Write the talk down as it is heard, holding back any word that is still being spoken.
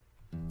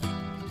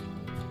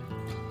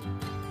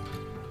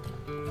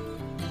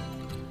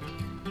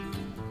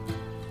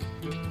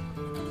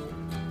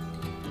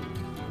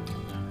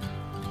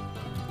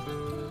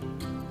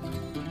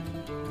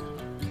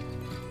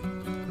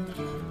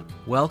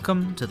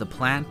Welcome to the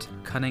Plant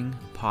Cunning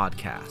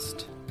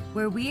Podcast,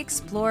 where we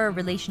explore our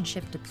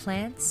relationship to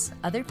plants,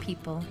 other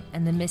people,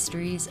 and the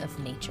mysteries of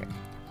nature.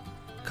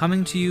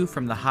 Coming to you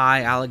from the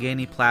high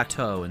Allegheny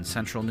Plateau in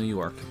central New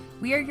York.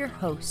 We are your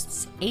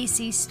hosts,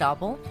 A.C.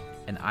 Staubel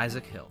and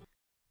Isaac Hill.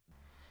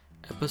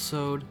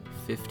 Episode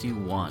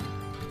 51,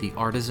 The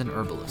Artisan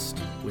Herbalist,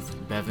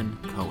 with Bevan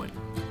Cohen.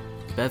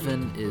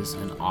 Bevan is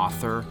an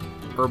author,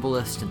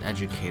 herbalist, and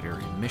educator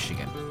in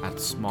Michigan at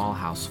Small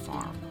House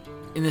Farm.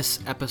 In this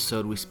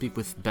episode, we speak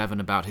with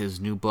Bevan about his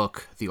new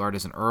book, The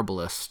Artisan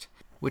Herbalist,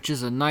 which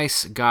is a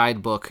nice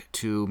guidebook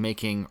to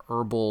making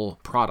herbal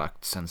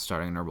products and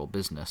starting an herbal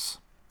business.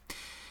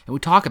 And we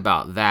talk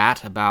about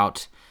that,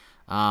 about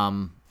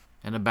balancing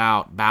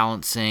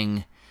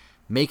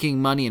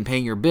making money and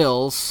paying your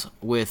bills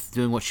with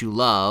doing what you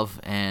love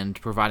and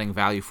providing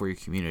value for your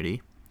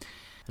community,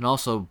 and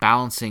also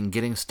balancing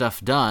getting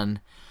stuff done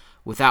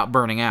without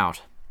burning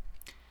out.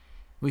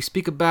 We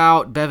speak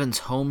about Bevan's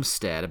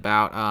homestead,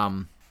 about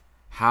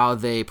how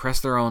they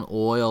press their own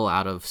oil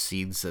out of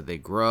seeds that they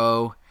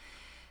grow,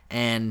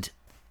 and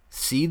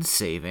seed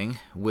saving,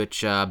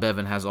 which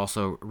Bevan has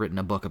also written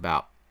a book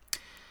about.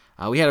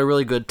 We had a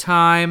really good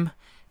time,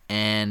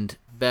 and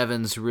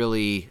Bevan's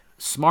really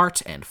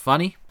smart and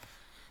funny.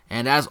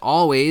 And as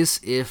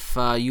always, if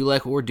you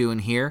like what we're doing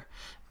here,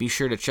 be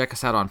sure to check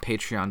us out on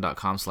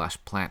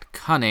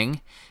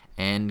patreon.com/plantcunning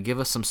and give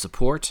us some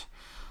support.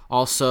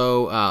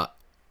 Also,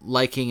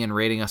 liking and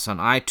rating us on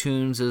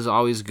iTunes is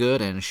always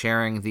good, and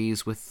sharing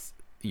these with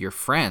your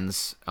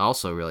friends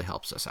also really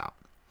helps us out.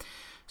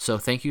 So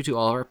thank you to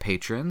all of our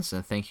patrons,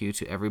 and thank you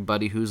to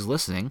everybody who's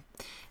listening,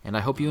 and I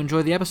hope you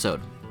enjoy the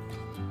episode.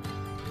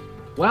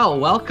 Well,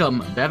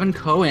 welcome, Bevan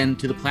Cohen,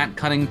 to the Plant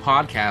Cunning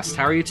Podcast.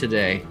 How are you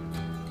today?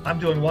 I'm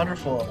doing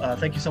wonderful.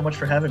 Thank you so much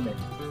for having me.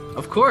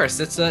 Of course,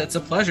 it's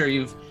a pleasure.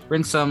 You've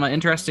written some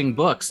interesting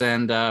books,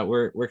 and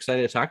we're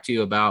excited to talk to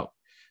you about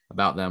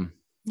them.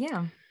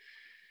 Yeah.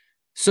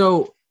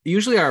 So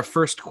usually our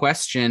first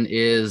question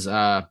is,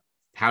 how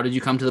did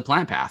you come to the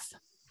plant path?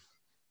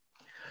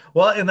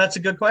 Well, and that's a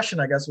good question.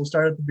 I guess we'll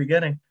start at the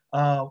beginning.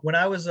 When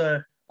I was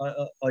a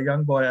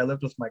young boy, I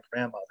lived with my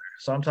grandmother.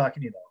 So I'm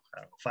talking, I don't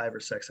know, 5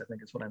 or 6, I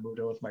think is when I moved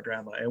in with my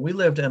grandma. And we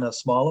lived in a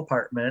small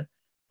apartment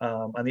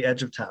on the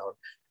edge of town.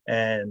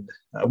 And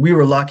we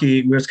were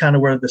lucky. We was kind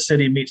of where the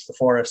city meets the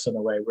forest in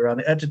a way. We were on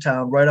the edge of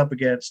town, right up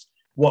against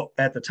what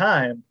at the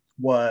time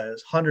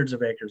was hundreds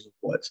of acres of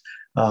woods.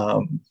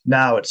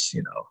 Now it's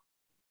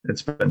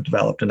been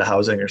developed into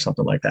housing or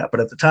something like that. But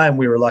at the time,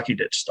 we were lucky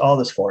to just all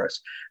this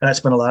forest. And I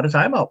spent a lot of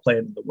time out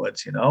playing in the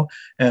woods, So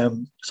I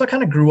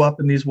kind of grew up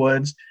in these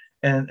woods.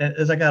 And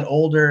as I got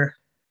older,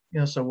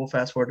 so we'll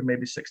fast forward to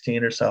maybe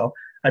 16 or so,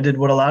 I did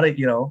what a lot of,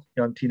 young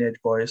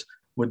teenage boys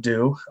would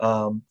do,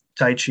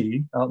 Tai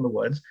Chi out in the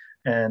woods.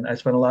 And I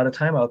spent a lot of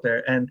time out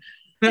there. And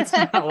that's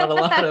not what a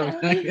lot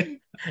of...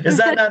 Is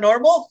that not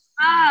normal?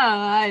 Oh,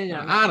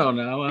 I don't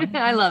know.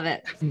 I love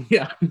it.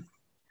 Yeah.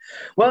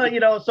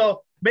 Well,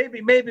 so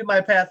maybe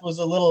my path was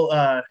a little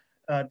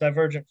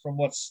divergent from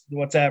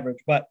what's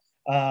average, but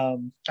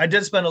I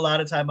did spend a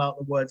lot of time out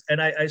in the woods,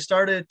 and I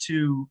started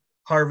to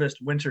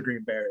harvest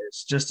wintergreen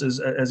berries just as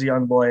a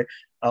young boy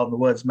out in the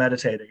woods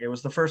meditating. It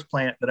was the first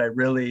plant that I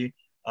really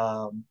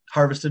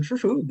harvested for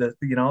food, that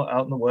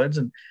out in the woods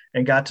and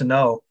got to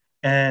know.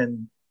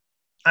 And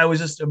I was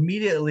just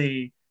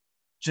immediately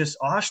just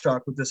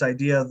awestruck with this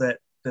idea that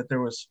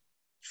there was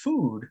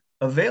food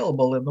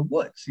available in the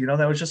woods.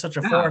 That was just such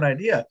a foreign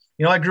idea.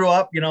 I grew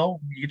up, you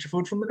get your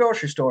food from the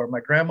grocery store. My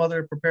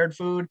grandmother prepared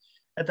food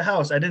at the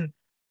house. I didn't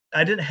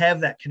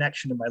have that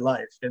connection in my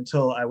life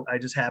until I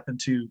just happened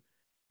to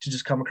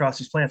just come across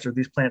these plants, or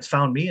these plants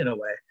found me in a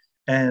way.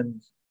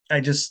 And I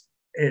just,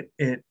 it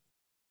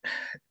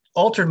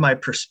altered my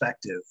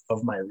perspective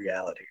of my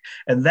reality.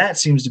 And that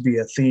seems to be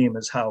a theme,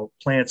 is how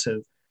plants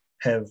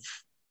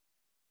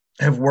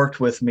have worked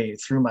with me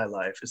through my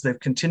life, is they've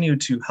continued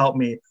to help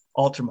me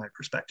alter my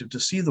perspective, to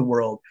see the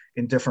world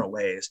in different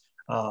ways.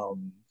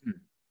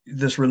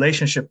 This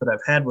relationship that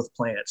I've had with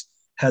plants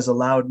has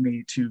allowed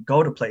me to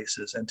go to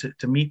places and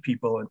to meet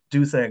people and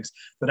do things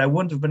that I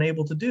wouldn't have been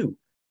able to do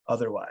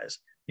otherwise.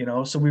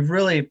 So we've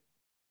really,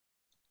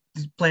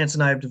 these plants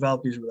and I have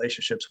developed these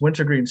relationships.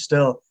 Wintergreen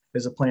still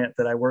is a plant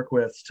that I work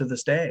with to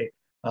this day.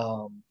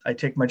 I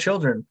take my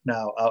children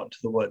now out into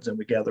the woods and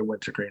we gather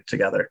wintergreen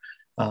together.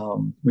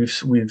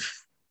 We've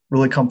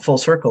really come full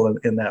circle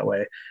in that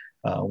way,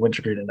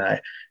 wintergreen and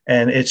I.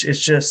 And it's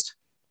just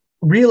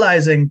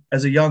realizing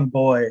as a young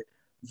boy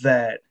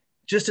that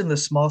just in the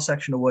small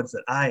section of woods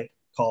that I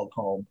called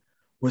home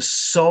was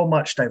so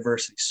much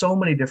diversity, so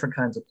many different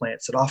kinds of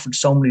plants that offered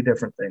so many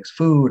different things,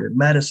 food and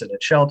medicine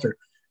and shelter,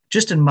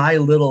 just in my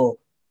little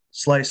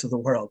slice of the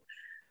world.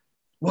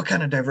 What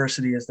kind of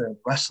diversity is there in the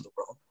rest of the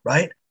world,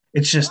 right?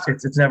 It's just,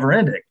 it's never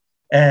ending.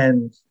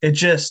 And it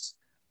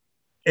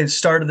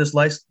started this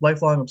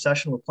lifelong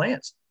obsession with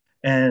plants.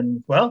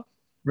 And well,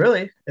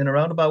 really, in a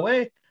roundabout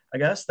way, I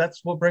guess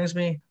that's what brings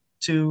me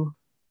to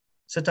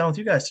sit down with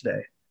you guys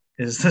today,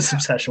 is this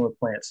obsession with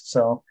plants.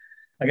 So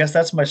I guess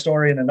that's my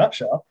story in a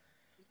nutshell.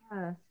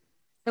 Yeah.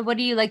 So what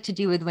do you like to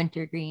do with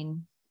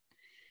wintergreen?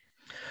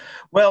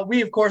 Well,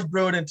 we of course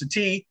brew it into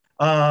tea.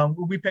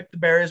 We pick the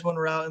berries when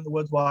we're out in the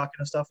woods walking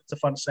and stuff. It's a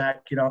fun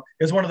snack.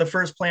 It's one of the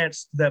first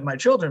plants that my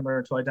children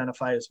learn to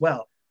identify as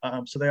well.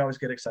 So they always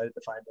get excited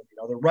to find them.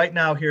 They're right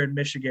now here in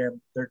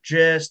Michigan. They're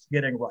just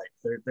getting ripe.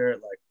 They're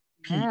at like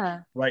peak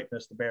Yeah.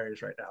 ripeness, the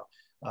berries right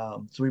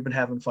now. So we've been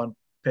having fun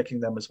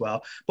picking them as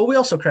well. But we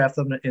also craft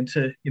them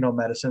into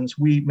medicines.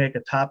 We make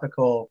a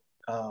topical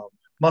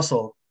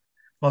muscle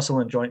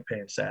and joint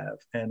pain salve,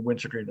 and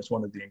wintergreen is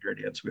one of the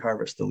ingredients. We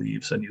harvest the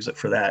leaves and use it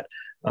for that.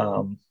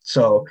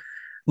 So,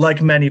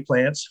 like many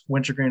plants,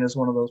 wintergreen is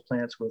one of those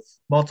plants with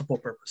multiple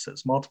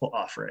purposes, multiple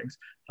offerings.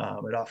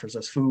 It offers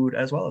us food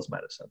as well as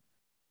medicine.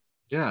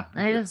 Yeah.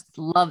 I just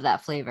love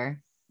that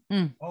flavor.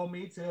 Mm, Oh,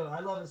 me too. I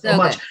love it so so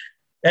much.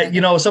 good. So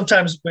good.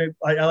 Sometimes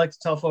I like to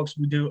tell folks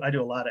I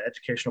do a lot of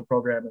educational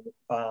programming,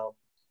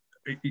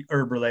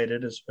 herb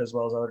related as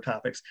well as other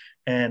topics.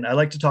 And I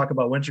like to talk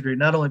about wintergreen,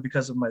 not only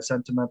because of my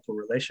sentimental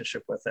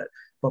relationship with it,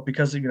 but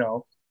because,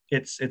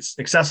 it's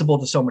accessible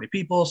to so many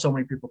people. So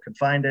many people can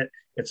find it.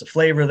 It's a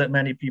flavor that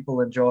many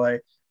people enjoy.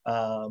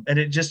 And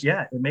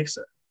it makes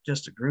it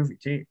just a groovy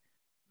tea.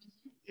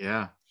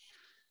 Yeah.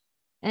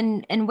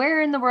 And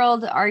where in the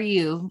world are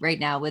you right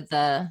now with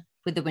the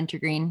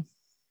wintergreen?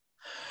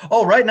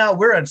 Oh, right now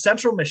we're in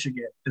central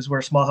Michigan is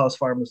where Small House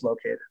Farm is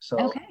located. So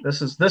Okay.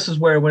 this is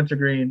where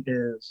wintergreen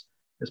is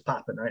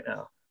popping right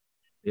now.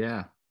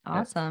 Yeah.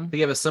 Awesome. They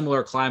have a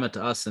similar climate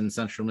to us in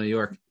central New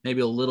York,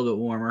 maybe a little bit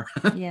warmer.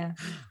 Yeah.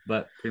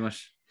 But pretty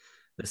much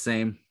the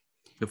same.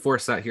 The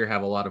forests out here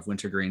have a lot of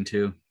wintergreen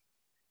too.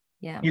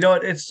 Yeah.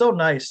 It's so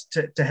nice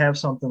to have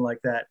something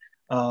like that,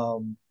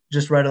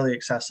 just readily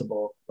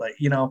accessible. Like,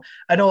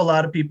 I know a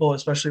lot of people,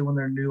 especially when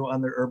they're new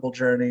on their herbal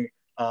journey,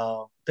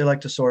 they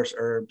like to source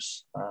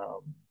herbs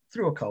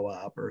through a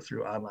co-op or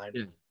through online,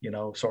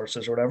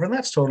 sources or whatever. And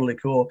that's totally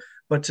cool.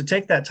 But to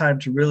take that time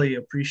to really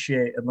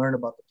appreciate and learn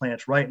about the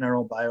plants right in our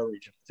own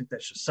bioregion, I think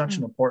that's just such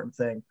an important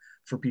thing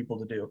for people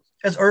to do.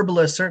 As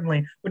herbalists,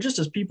 certainly, but just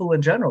as people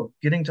in general,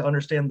 getting to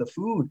understand the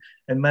food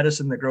and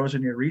medicine that grows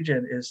in your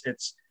region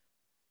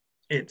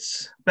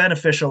it's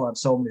beneficial on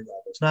so many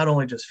levels, not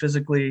only just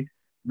physically,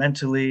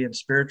 mentally, and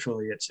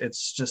spiritually.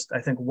 It's just, I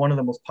think, one of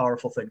the most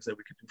powerful things that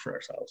we can do for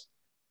ourselves.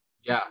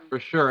 Yeah, for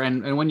sure.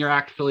 And when you're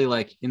actually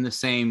like in the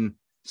same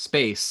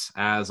space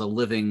as a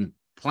living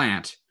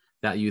plant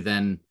that you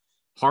then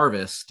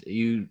harvest,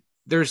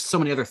 there's so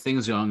many other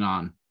things going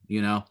on,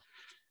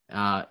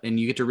 and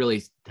you get to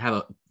really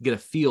get a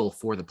feel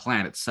for the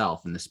plant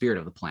itself and the spirit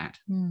of the plant.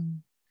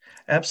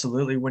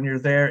 Absolutely. When you're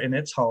there in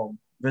its home,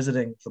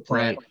 visiting the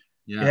plant. Right.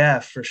 Yeah,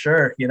 for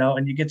sure.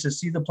 And you get to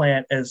see the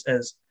plant as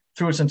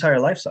through its entire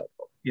life cycle,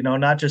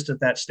 not just at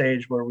that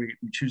stage where we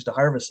choose to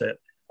harvest it,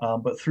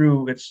 but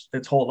through its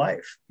whole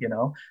life,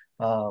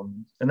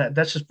 and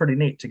that's just pretty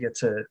neat to get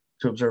to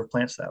observe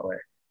plants that way.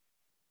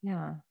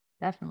 Yeah,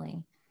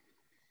 definitely.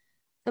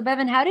 So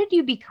Bevan, how did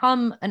you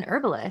become an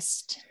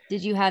herbalist?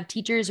 Did you have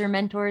teachers or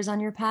mentors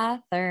on your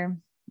path, or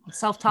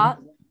self-taught?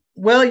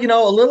 Well,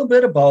 a little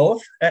bit of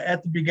both.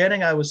 At the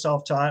beginning, I was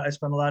self-taught. I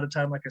spent a lot of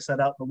time, like I said,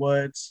 out in the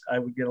woods. I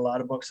would get a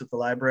lot of books at the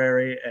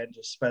library and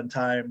just spend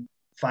time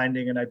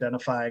finding and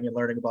identifying and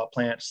learning about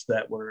plants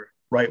that were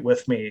right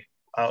with me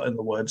out in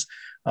the woods.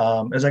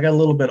 As I got a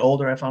little bit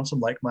older, I found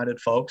some like-minded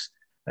folks,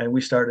 and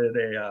we started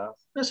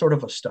a sort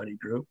of a study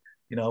group,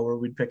 where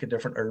we'd pick a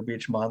different herb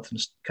each month and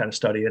just kind of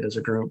study it as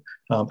a group,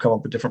 come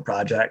up with different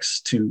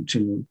projects to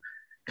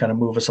kind of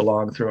move us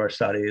along through our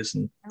studies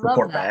and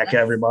report back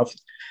every month.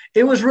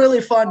 It was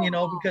really fun,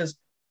 because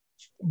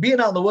being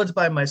out in the woods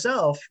by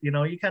myself, you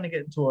kind of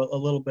get into a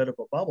little bit of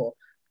a bubble,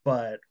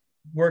 but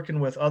working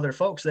with other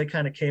folks, they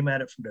kind of came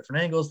at it from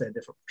different angles. They had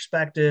different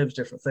perspectives,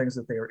 different things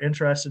that they were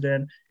interested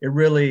in. It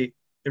really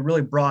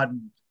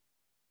broadened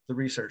the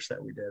research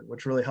that we did,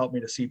 which really helped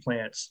me to see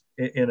plants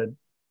in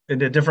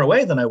a different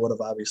way than I would have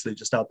obviously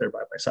just out there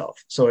by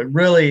myself. So it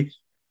really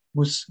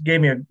gave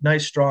me a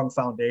nice, strong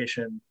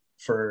foundation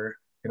for,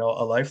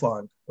 a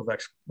lifelong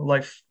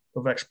life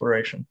of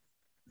exploration.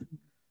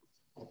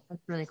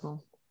 That's really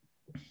cool.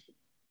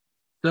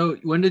 So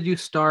when did you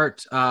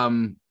start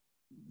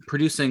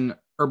producing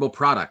herbal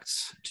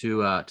products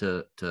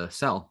to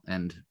sell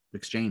and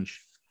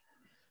exchange?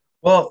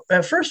 Well,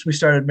 at first we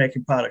started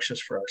making products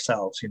just for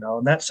ourselves,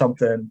 and that's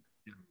something,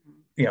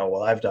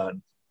 I've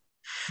done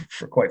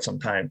for quite some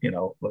time,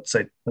 let's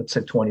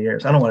say 20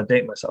 years. I don't want to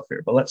date myself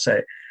here, but let's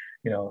say,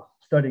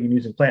 studying and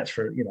using plants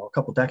for, a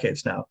couple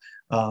decades now.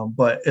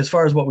 But as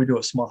far as what we do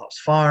at Small House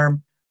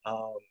Farm,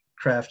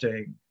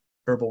 crafting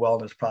herbal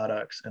wellness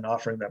products and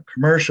offering them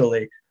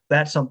commercially,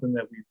 that's something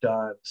that we've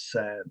done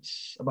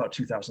since about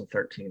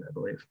 2013, I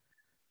believe.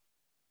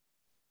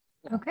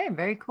 Okay,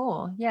 very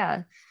cool.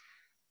 Yeah.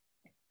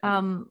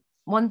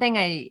 One thing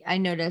I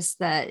noticed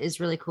that is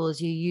really cool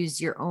is you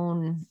use your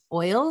own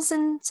oils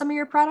in some of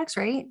your products,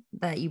 right?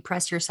 That you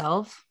press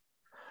yourself.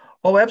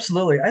 Oh,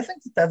 absolutely. I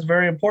think that's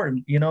very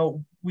important.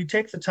 We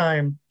take the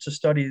time to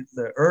study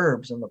the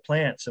herbs and the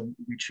plants, and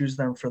we choose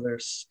them for their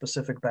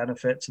specific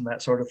benefits and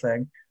that sort of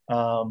thing.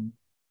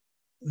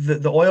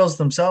 the oils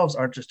themselves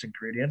aren't just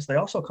ingredients, they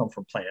also come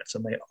from plants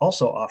and they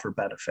also offer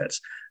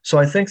benefits. So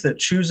I think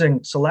that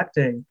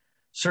selecting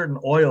certain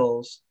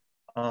oils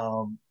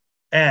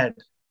add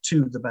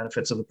to the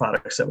benefits of the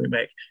products that we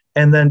make.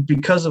 And then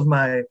because of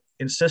my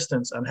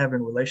insistence on having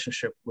a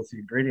relationship with the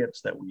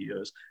ingredients that we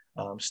use,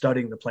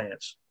 studying the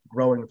plants,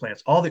 growing the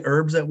plants, all the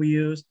herbs that we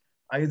use,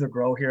 I either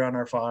grow here on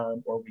our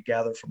farm or we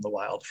gather from the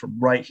wild from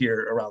right here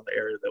around the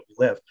area that we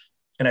live.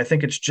 And I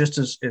think it's just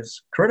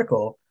as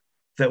critical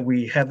that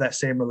we have that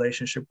same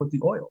relationship with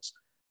the oils.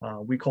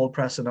 We cold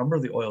press a number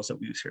of the oils that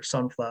we use here,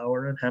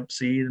 sunflower and hemp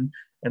seed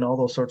and all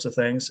those sorts of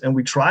things. And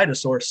we try to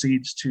source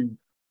seeds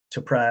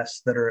to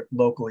press that are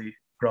locally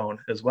grown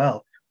as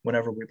well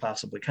whenever we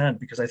possibly can,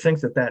 because I think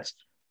that that's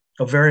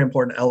a very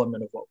important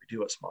element of what we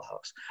do at Small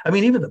House. I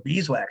mean, even the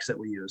beeswax that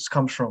we use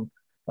comes from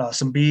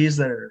some bees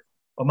that are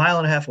a mile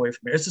and a half away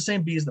from here. It's the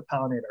same bees that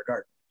pollinate our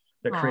garden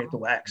that create the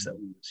wax that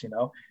we use, you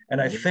know?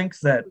 And I think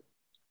that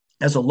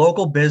as a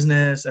local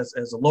business, as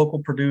a local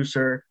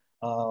producer,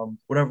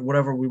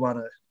 whatever we want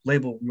to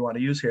label we want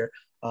to use here,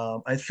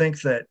 I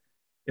think that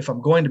if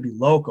I'm going to be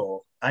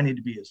local, I need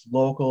to be as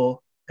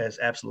local as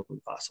absolutely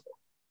possible.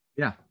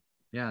 Yeah.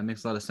 Yeah. It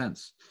makes a lot of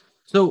sense.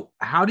 So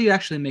how do you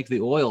actually make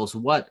the oils?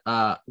 What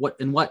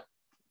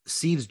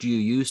seeds do you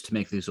use to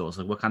make these oils?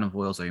 Like what kind of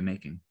oils are you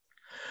making?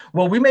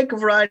 Well, we make a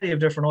variety of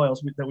different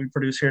oils that we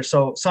produce here.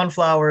 So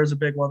sunflower is a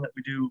big one that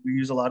we do. We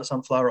use a lot of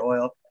sunflower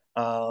oil,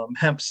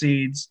 hemp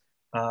seeds.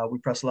 We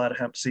press a lot of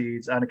hemp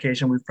seeds. On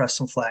occasion, we've pressed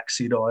some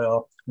flaxseed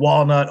oil,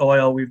 walnut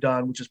oil we've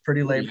done, which is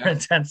pretty labor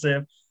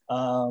intensive.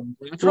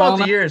 Throughout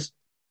the years.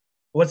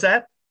 What's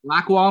that?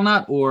 Black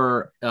walnut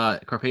or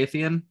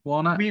Carpathian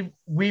walnut?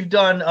 We've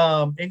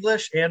done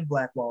English and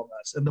black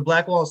walnuts, and the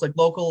black walnuts like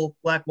local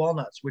black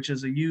walnuts, which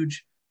is a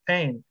huge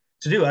pain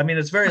to do. I mean,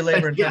 it's very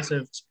labor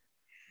intensive,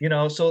 you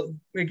know. So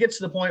it gets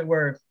to the point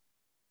where,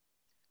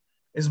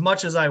 as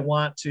much as I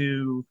want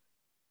to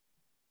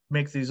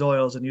make these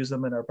oils and use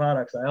them in our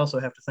products, I also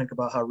have to think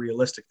about how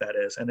realistic that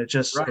is. And it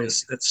just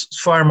is, it's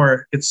far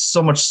more, it's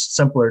so much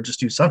simpler just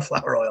to use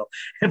sunflower oil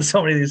in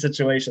so many of these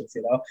situations,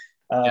 you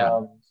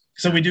know?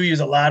 So we do use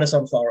a lot of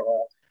sunflower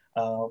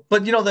oil.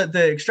 But you know,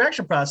 the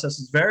extraction process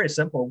is very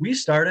simple. We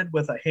started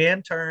with a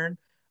hand turn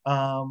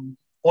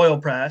oil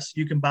press.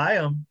 You can buy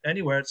them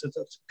anywhere. It's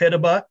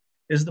Pitaba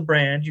is the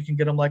brand. You can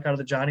get them like out of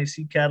the Johnny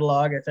Seed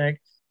catalog, I think.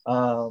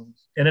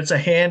 And it's a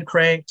hand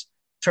cranked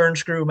turn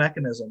screw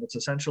mechanism. It's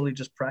essentially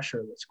just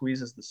pressure that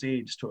squeezes the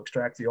seeds to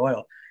extract the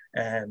oil.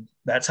 And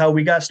that's how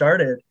we got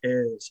started.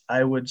 Is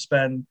I would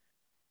spend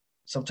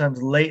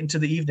sometimes late into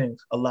the evening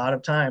a lot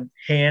of time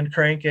hand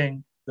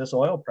cranking this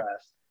oil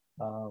press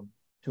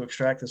to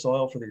extract this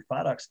oil for these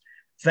products.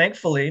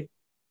 Thankfully,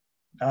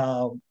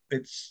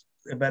 it's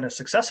been a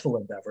successful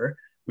endeavor.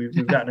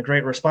 We've gotten a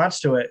great response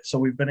to it, so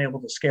we've been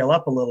able to scale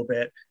up a little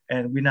bit,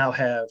 and we now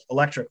have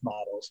electric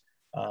models,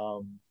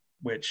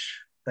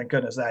 which thank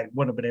goodness I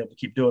wouldn't have been able to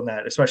keep doing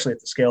that, especially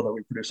at the scale that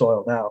we produce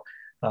oil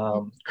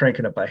now,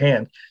 cranking it by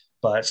hand.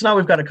 But so now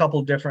we've got a couple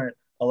of different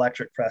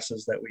electric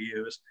presses that we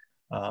use.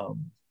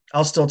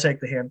 I'll still take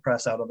the hand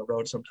press out on the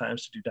road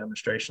sometimes to do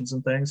demonstrations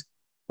and things,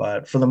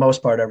 but for the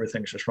most part,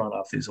 everything's just run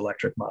off these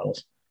electric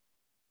models.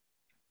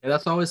 Yeah,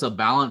 that's always a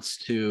balance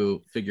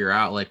to figure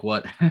out, like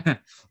what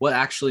what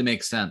actually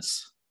makes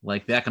sense,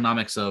 like the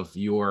economics of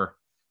your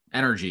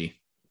energy.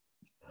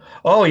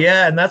 Oh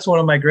yeah, and that's one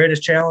of my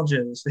greatest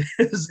challenges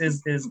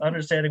is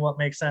understanding what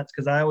makes sense,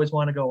 because I always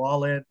want to go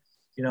all in,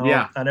 you know,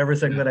 on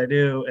everything that I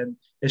do, and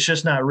it's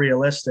just not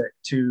realistic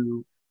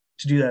to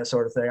do that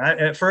sort of thing.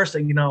 At first,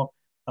 you know,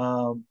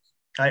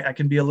 I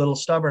can be a little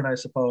stubborn, I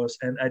suppose,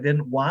 and I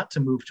didn't want to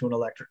move to an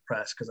electric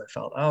press because I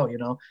felt, oh, you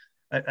know,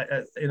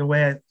 in a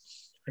way,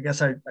 I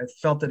guess I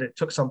felt that it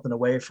took something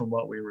away from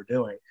what we were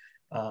doing,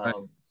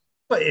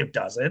 but it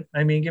doesn't.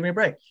 I mean, give me a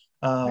break.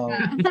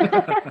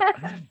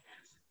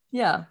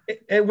 Yeah.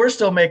 We're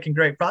still making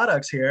great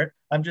products here.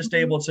 I'm just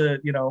able to,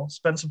 you know,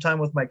 spend some time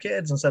with my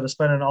kids instead of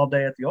spending all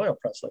day at the oil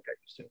press like I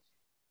used to.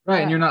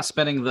 Right. And you're not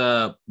spending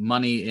the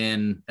money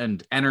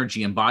and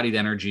energy, embodied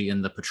energy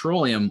in the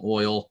petroleum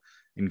oil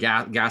and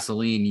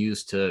gasoline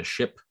used to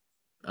ship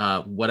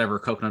whatever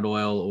coconut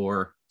oil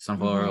or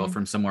sunflower oil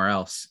from somewhere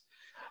else.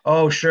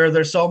 Oh, sure.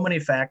 There's so many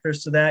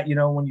factors to that. You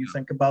know, when you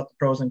think about the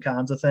pros and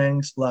cons of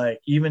things,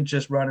 like even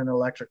just running an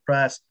electric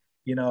press,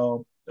 you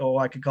know,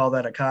 I could call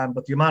that a con,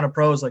 but the amount of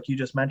pros, like you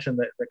just mentioned,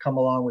 that come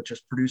along with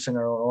just producing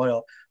our own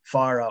oil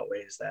far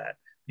outweighs that,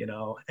 you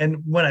know.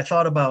 And when I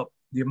thought about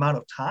the amount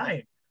of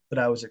time that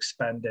I was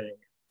expending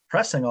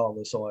pressing all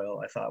this oil,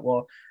 I thought,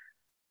 well,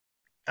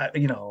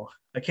 you know,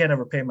 I can't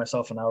ever pay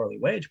myself an hourly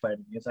wage by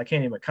any means. I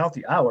can't even count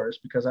the hours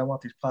because I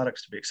want these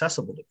products to be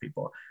accessible to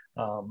people.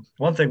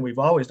 One thing we've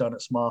always done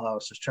at Small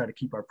House is try to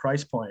keep our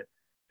price point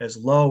as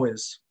low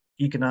as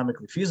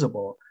economically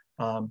feasible,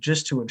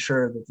 just to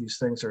ensure that these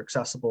things are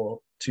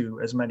accessible to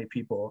as many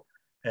people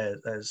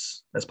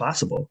as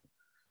possible.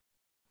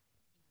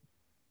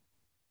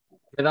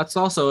 Yeah, that's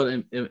also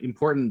an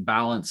important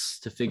balance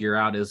to figure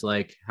out, is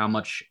like how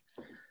much,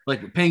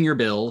 like paying your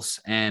bills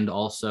and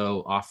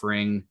also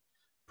offering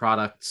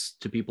products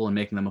to people and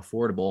making them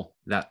affordable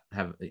that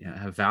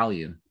have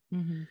value.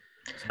 Mhm.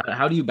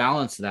 How do you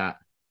balance that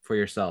for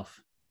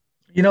yourself?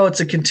 It's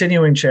a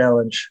continuing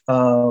challenge.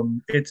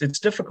 It's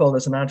difficult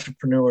as an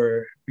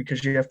entrepreneur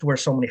because you have to wear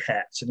so many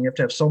hats and you have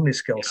to have so many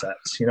skill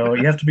sets. You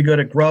have to be good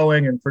at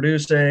growing and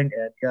producing,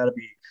 and you got to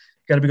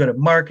be good at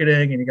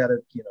marketing, and you got to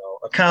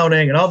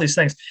accounting and all these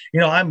things.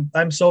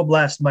 I'm so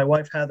blessed. My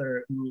wife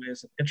Heather, who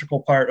is an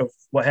integral part of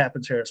what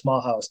happens here at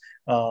Small House,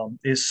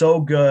 is so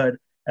good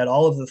at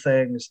all of the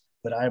things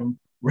that I'm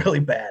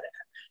really bad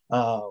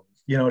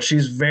at.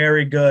 She's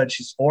very good.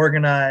 She's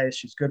organized.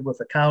 She's good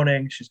with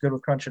accounting. She's good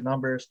with crunching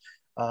numbers.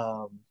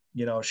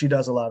 She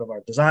does a lot of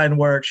our design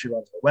work. She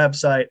runs the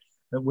website,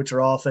 which are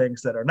all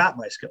things that are not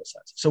my skill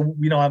sets. So,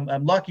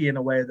 I'm lucky in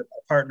a way that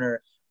my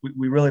partner,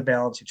 we really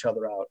balance each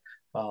other out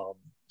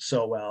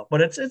so well.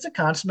 But it's a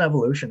constant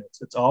evolution.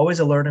 It's always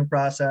a learning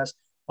process,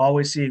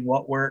 always seeing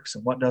what works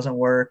and what doesn't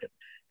work,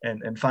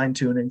 and fine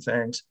tuning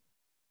things.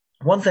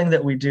 One thing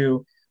that we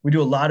do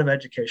a lot of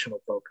educational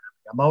programming.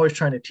 I'm always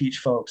trying to teach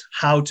folks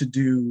how to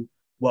do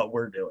what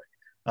we're doing.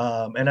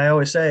 And I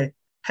always say,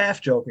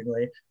 half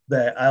jokingly,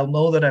 that I'll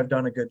know that I've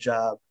done a good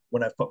job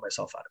when I've put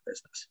myself out of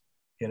business.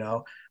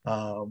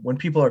 When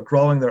people are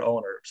growing their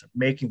own herbs and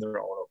making their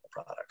own herbal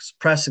products,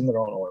 pressing their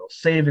own oils,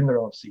 saving their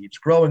own seeds,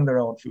 growing their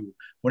own food,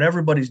 when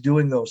everybody's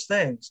doing those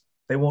things,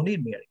 they won't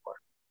need me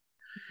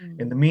anymore.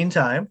 In the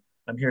meantime,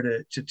 I'm here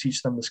to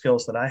teach them the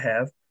skills that I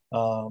have.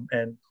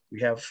 And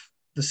we have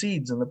the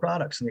seeds and the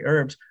products and the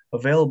herbs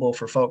available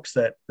for folks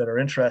that are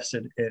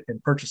interested in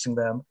purchasing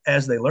them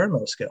as they learn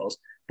those skills.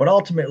 But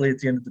ultimately, at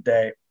the end of the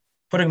day,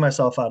 putting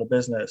myself out of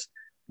business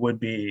would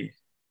be,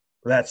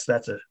 that's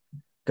a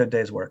good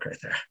day's work right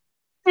there.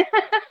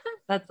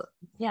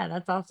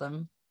 That's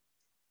awesome.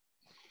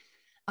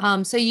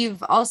 So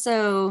you've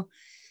also,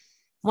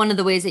 one of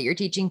the ways that you're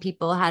teaching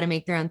people how to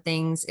make their own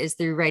things is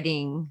through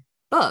writing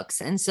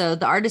books. And so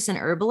The Artisan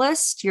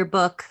Herbalist, your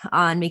book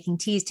on making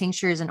teas,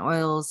 tinctures, and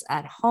oils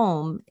at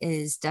home,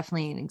 is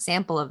definitely an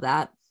example of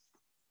that.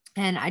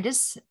 And I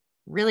just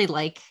really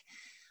like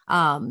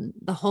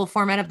the whole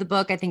format of the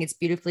book. I think it's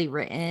beautifully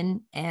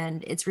written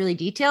and it's really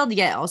detailed,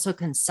 yet also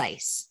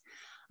concise.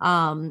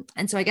 And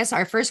so I guess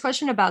our first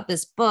question about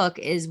this book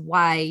is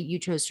why you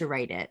chose to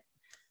write it.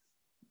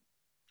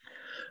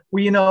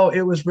 Well,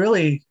 it was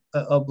really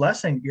a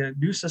blessing.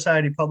 New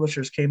Society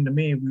Publishers came to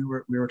me. We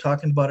were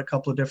talking about a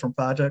couple of different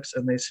projects,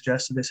 and they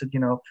said,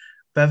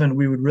 Bevan,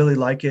 we would really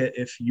like it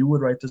if you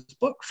would write this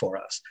book for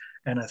us.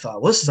 And I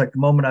thought, well, this is like the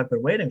moment I've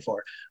been waiting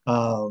for.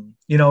 In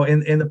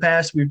the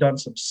past, we've done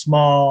some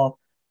small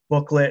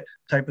booklet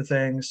type of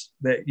things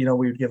that, we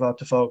would give out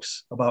to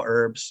folks about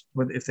herbs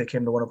if they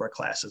came to one of our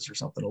classes or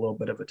something, a little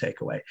bit of a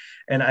takeaway.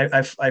 And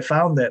I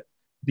found that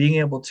being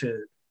able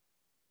to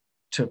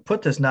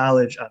put this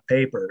knowledge on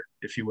paper,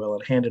 if you will,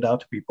 and hand it out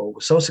to people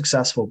was so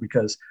successful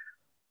because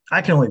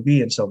I can only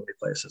be in so many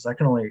places. I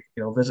can only,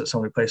 visit so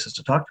many places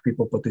to talk to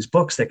people, but these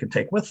books they can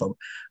take with them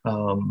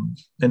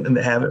and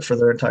they have it for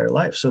their entire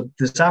life. So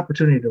this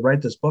opportunity to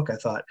write this book, I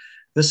thought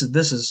this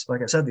is,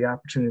 like I said, the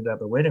opportunity that I've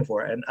been waiting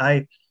for. And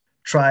I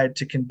tried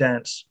to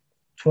condense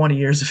 20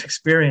 years of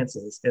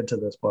experiences into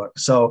this book.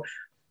 So,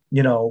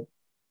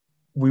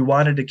 we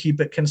wanted to keep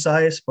it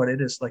concise, but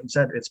it is, like you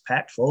said, it's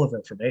packed full of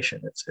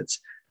information. It's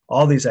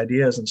all these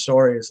ideas and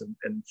stories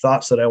and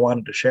thoughts that I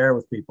wanted to share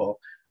with people.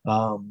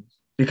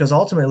 Because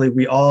ultimately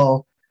we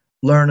all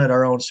learn at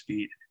our own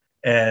speed.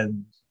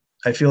 And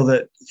I feel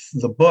that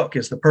the book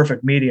is the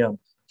perfect medium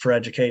for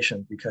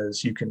education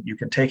because you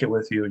can take it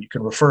with you. You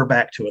can refer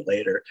back to it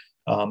later.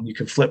 You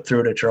can flip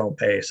through it at your own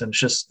pace. And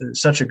it's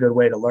such a good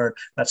way to learn.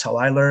 That's how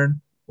I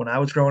learned when I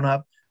was growing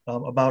up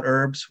about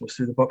herbs, was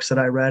through the books that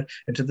I read.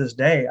 And to this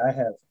day, I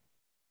have,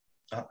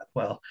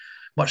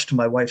 much to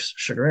my wife's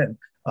chagrin,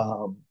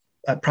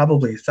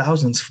 probably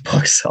thousands of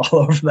books all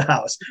over the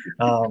house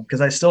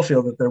because I still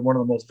feel that they're one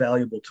of the most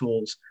valuable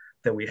tools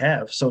that we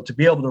have. So to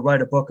be able to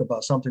write a book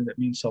about something that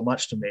means so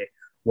much to me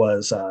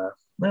was,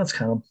 that's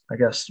kind of, I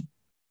guess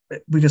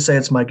we could say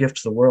it's my gift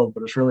to the world,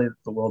 but it's really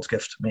the world's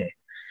gift to me.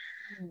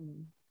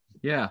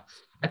 Yeah,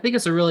 I think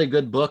it's a really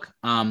good book.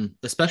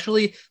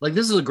 Especially like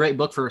this is a great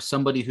book for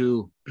somebody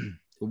who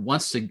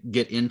wants to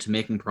get into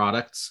making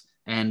products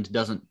and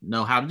doesn't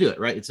know how to do it,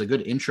 right? It's a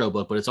good intro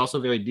book, but it's also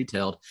very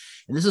detailed.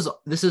 And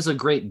this is a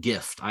great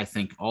gift, I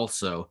think,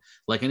 also.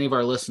 Like any of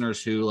our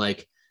listeners who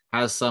like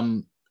has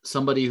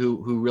somebody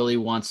who really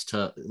wants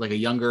to, like a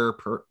younger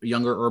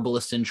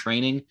herbalist in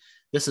training,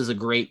 this is a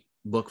great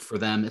book for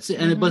them. But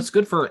it's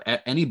good for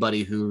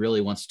anybody who really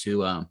wants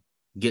to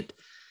get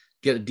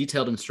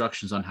detailed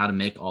instructions on how to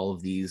make all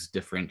of these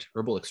different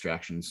herbal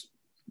extractions.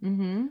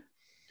 Mm-hmm.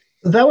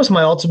 That was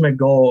my ultimate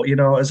goal,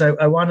 as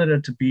I wanted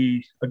it to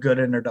be a good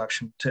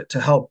introduction to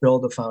help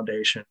build a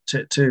foundation,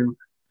 to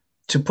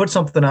put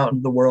something out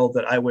into the world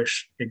that I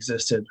wish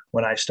existed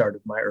when I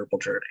started my herbal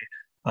journey,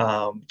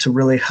 to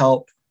really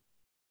help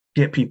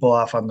get people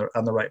off on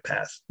the right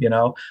path,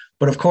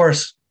 But of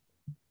course,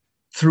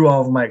 through all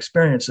of my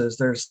experiences,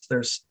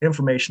 there's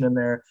information in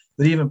there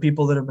that even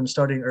people that have been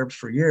studying herbs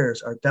for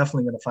years are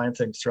definitely going to find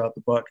things throughout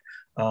the book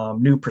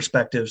new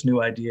perspectives,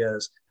 new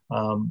ideas,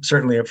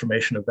 certainly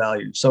information of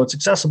value. So it's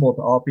accessible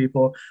to all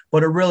people,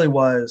 but it really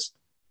was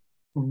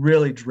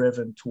really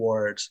driven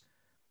towards,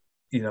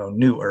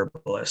 new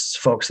herbalists,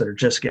 folks that are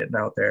just getting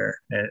out there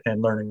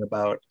and learning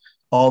about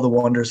all the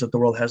wonders that the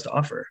world has to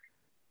offer.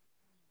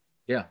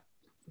 Yeah.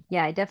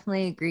 Yeah, I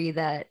definitely agree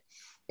that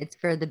it's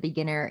for the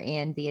beginner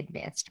and the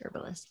advanced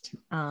herbalist.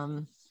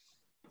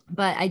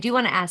 But I do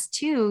want to ask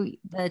too,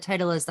 the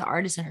title is the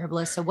artisan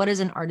herbalist. So what does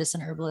an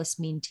artisan herbalist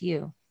mean to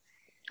you?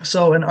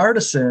 So an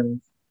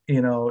artisan,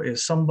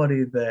 is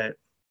somebody that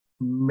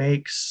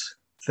makes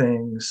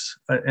things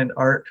and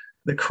art,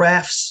 that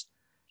crafts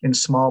in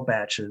small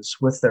batches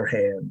with their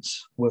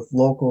hands, with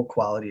local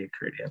quality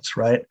ingredients,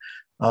 right?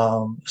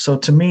 So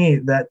to me,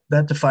 that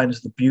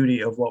defines the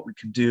beauty of what we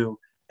can do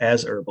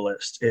as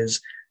herbalists is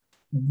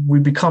we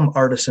become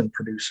artisan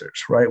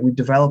producers, right? We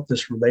develop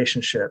this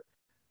relationship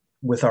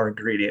with our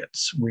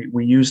ingredients.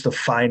 We use the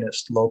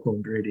finest local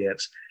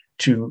ingredients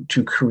to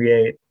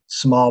create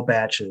small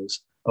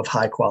batches of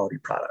high quality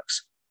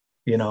products.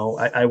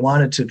 I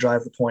wanted to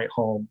drive the point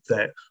home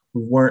that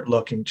we weren't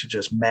looking to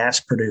just mass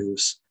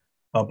produce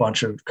a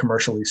bunch of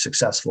commercially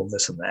successful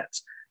this and that.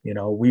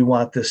 We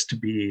want this to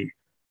be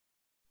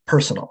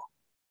personal.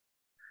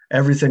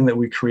 Everything that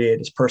we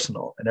create is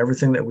personal, and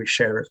everything that we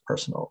share is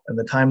personal, and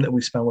the time that we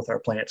spend with our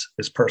plants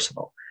is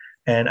personal.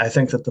 And I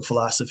think that the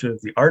philosophy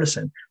of the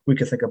artisan, we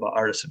could think about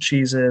artisan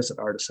cheeses and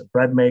artisan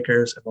bread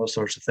makers and those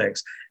sorts of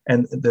things.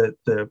 And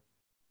the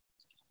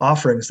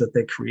offerings that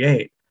they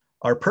create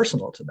are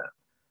personal to them.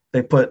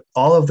 They put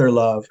all of their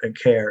love and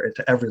care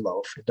into every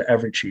loaf, into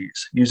every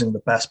cheese, using the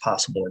best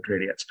possible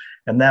ingredients.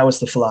 And that was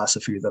the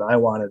philosophy that I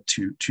wanted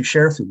to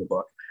share through the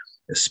book,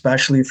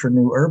 especially for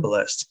new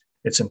herbalists.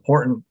 It's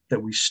important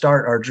that we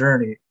start our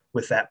journey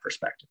with that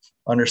perspective,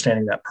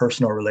 understanding that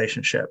personal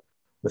relationship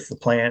with the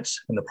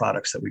plants and the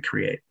products that we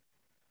create.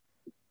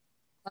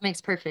 That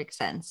makes perfect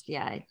sense.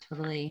 Yeah, I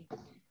totally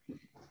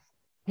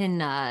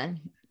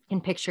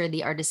can picture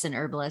the artisan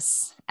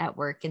herbalists at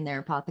work in their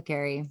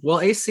apothecary.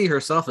 Well, AC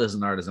herself is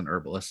an artisan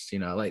herbalist.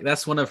 Like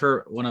that's one of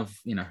her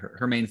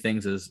main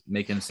things is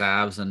making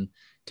salves and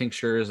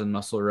tinctures and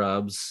muscle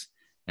rubs.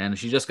 And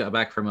she just got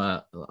back from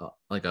a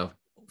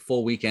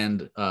full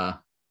weekend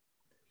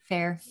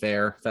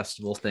fair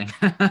festival thing.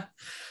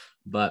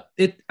 But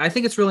I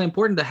think it's really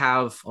important to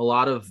have a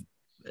lot of,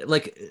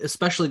 like,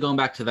 especially going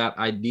back to that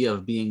idea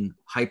of being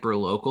hyper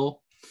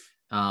local,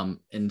 and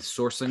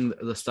sourcing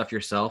the stuff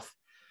yourself.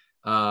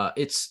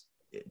 It's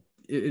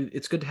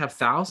good to have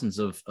thousands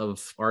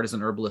of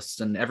artisan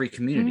herbalists in every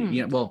community.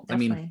 Definitely. I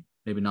mean,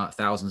 maybe not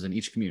thousands in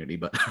each community,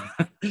 but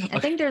I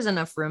think there's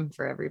enough room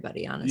for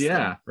everybody, honestly.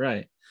 Yeah,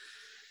 right.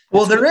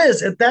 Well, there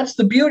is. That's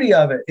the beauty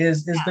of it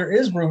is there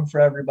is room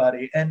for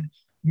everybody. And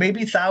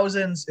maybe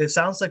thousands, it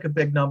sounds like a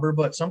big number,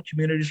 but some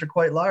communities are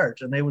quite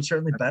large, and they would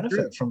certainly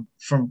benefit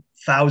from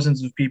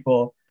thousands of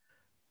people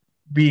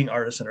being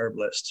artisan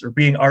herbalists or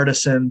being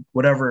artisan,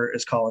 whatever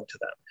is calling to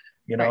them.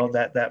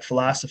 Right. That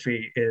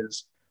philosophy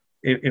is,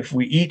 if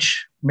we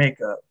each make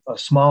a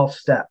small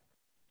step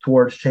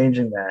towards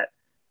changing that,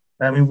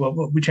 I mean,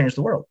 we change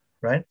the world,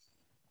 right?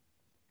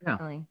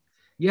 Yeah.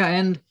 Yeah.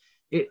 And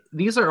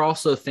these are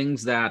also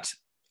things that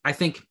I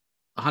think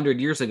 100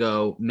 years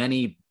ago,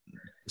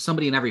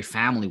 somebody in every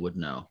family would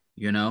know,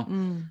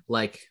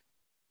 like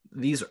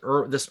this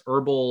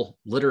herbal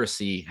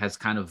literacy has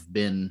kind of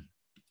been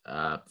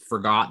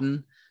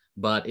forgotten,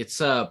 but it's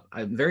a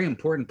very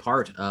important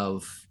part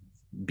of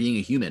being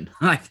a human,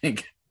 I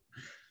think.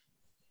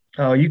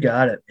 Oh, you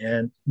got it.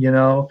 And,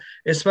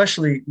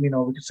 especially, we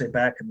could say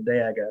back in the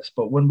day, I guess,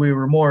 but when we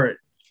were more,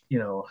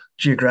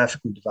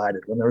 geographically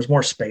divided, when there was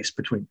more space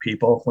between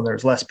people, when there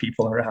was less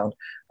people around,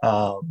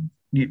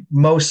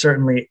 most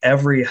certainly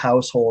every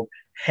household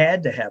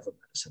had to have a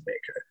medicine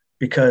maker,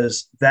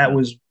 because that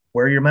was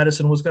where your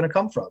medicine was going to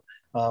come from.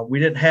 We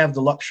didn't have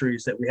the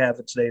luxuries that we have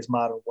in today's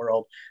modern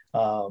world,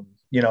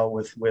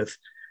 with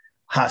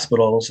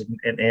hospitals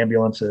and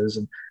ambulances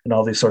and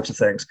all these sorts of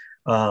things.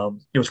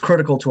 It was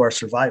critical to our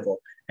survival.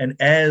 And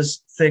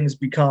as things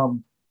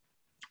become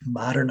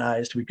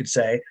modernized, we could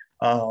say,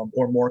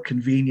 or more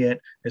convenient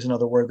is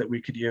another word that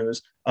we could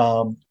use,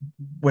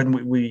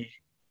 when we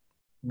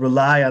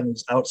rely on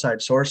these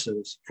outside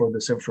sources for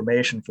this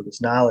information, for this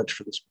knowledge,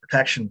 for this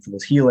protection, for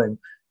this healing,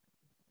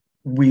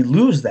 we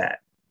lose that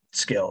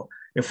skill.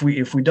 If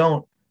we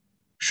don't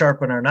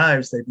sharpen our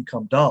knives, they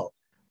become dull,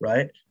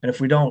 right? And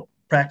if we don't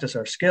practice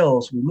our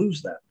skills, we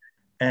lose them.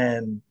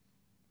 And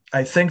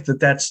I think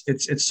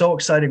it's so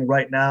exciting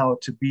right now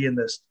to be in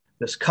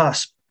this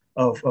cusp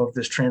of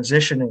this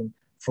transitioning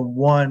from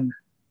one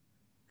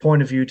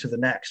point of view to the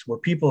next, where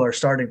people are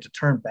starting to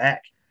turn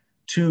back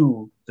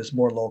to this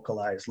more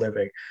localized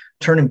living,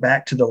 turning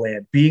back to the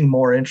land, being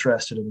more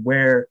interested in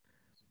where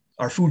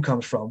our food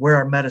comes from, where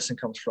our medicine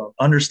comes from,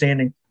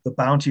 understanding the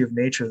bounty of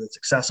nature that's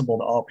accessible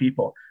to all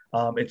people.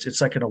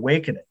 It's like an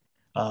awakening.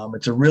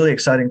 It's a really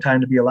exciting time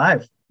to be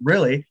alive,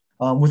 really,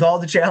 with all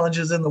the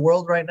challenges in the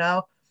world right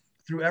now.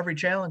 Through every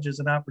challenge is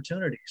an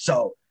opportunity.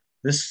 So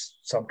this,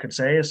 some could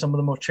say, is some of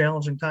the most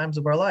challenging times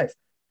of our life.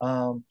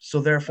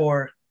 So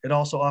therefore, it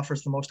also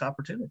offers the most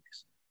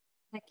opportunities.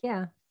 Heck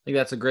yeah. I think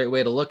that's a great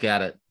way to look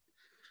at it.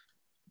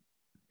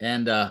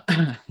 And I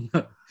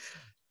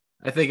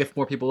think if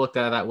more people looked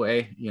at it that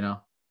way,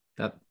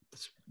 that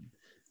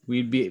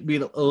we'd be a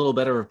little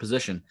better of a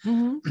position.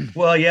 Mm-hmm.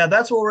 Well, yeah,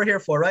 that's what we're here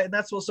for, right? And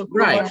that's what's so cool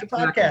Right, about your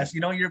podcast.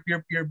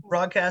 exactly. You're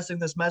broadcasting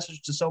this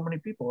message to so many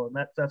people, and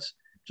that's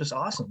just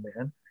awesome,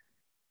 man.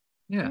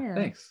 Yeah,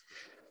 thanks.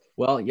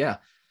 Well, yeah.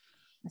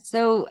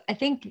 So I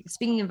think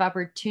speaking of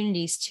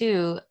opportunities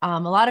too, a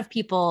lot of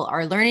people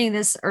are learning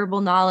this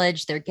herbal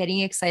knowledge. They're getting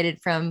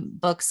excited from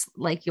books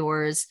like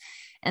yours,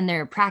 and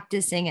they're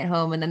practicing at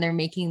home, and then they're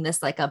making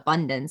this like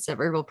abundance of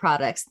herbal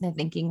products. And they're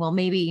thinking, well,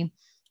 maybe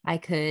I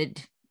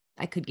could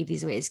give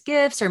these away as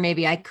gifts, or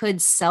maybe I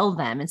could sell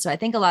them. And so I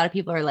think a lot of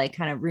people are like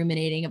kind of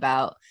ruminating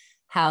about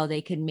how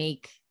they could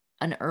make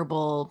an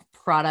herbal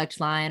product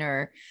line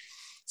or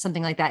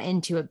something like that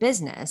into a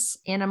business.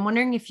 And I'm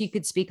wondering if you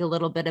could speak a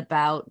little bit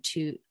about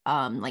to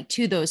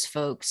those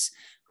folks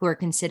who are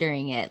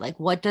considering it, like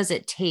what does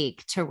it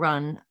take to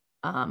run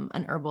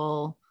an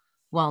herbal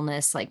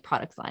wellness like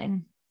product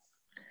line?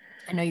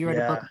 I know you wrote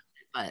a book,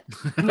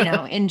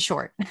 but in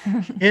short.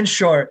 In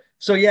short,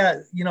 so yeah,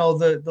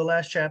 the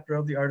last chapter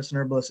of The Artisan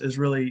Herbalist is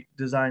really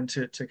designed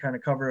to kind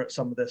of cover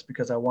some of this,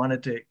 because I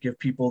wanted to give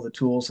people the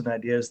tools and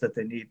ideas that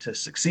they need to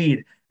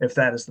succeed if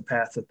that is the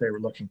path that they were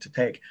looking to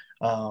take.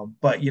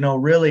 But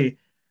really,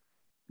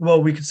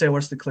 well, we could say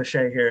what's the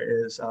cliche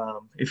here is,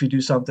 if you do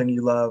something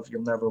you love,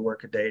 you'll never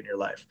work a day in your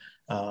life.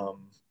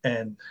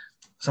 And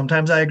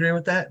sometimes I agree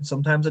with that, and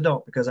sometimes I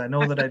don't, because I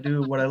know that I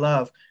do what I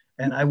love,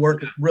 and I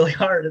work really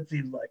hard, it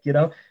seems like,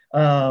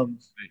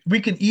 we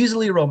can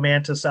easily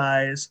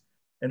romanticize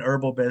an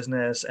herbal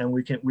business, and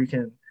we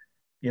can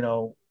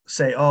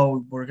say,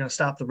 oh, we're going to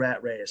stop the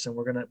rat race, and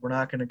we're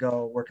not going to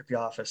go work at the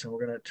office, and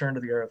we're going to turn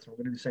to the earth, and we're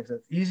going to do these things.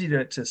 It's easy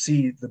to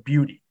see the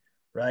beauty,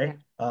 right?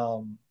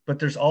 Yeah. But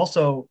there's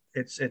also,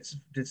 it's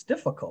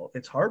difficult.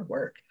 It's hard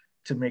work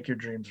to make your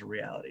dreams a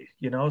reality,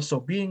 so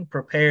being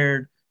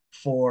prepared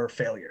for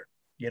failure,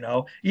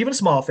 even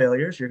small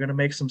failures. You're going to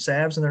make some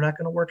salves and they're not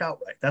going to work out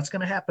right. That's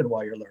going to happen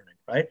while you're learning,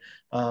 right?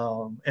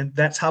 And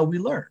that's how we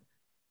learn.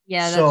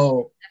 Yeah.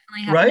 So,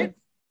 right?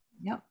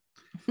 Yep.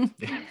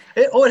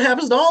 It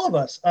happens to all of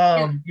us.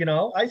 I've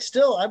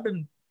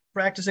been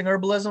practicing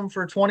herbalism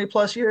for 20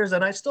 plus years,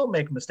 and I still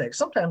make mistakes.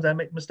 Sometimes I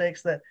make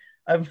mistakes that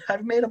I've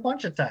made a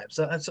bunch of times.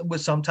 So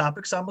with some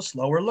topics, I'm a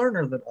slower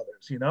learner than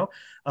others,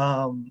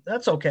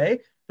 that's okay.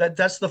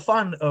 That's the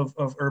fun of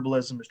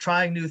herbalism, is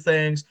trying new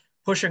things,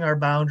 pushing our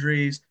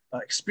boundaries,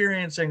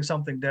 experiencing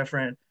something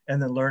different,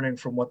 and then learning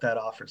from what that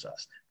offers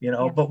us,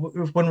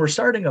 But when we're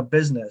starting a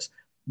business,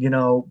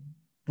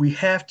 we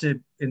have to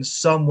in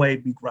some way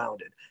be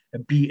grounded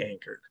and be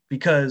anchored,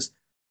 because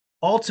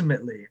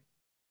ultimately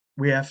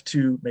we have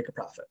to make a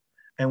profit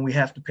and we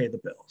have to pay the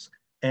bills.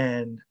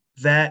 And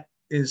that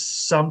is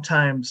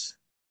sometimes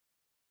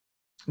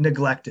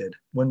neglected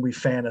when we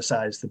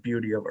fantasize the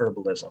beauty of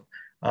herbalism.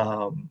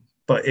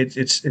 But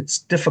it's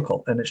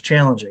difficult and it's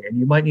challenging, and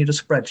you might need a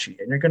spreadsheet,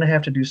 and you're going to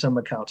have to do some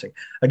accounting.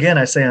 Again,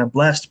 I say I'm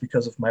blessed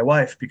because of my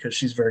wife, because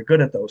she's very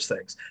good at those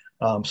things.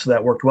 So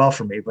that worked well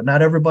for me, but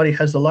not everybody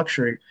has the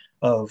luxury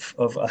of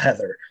a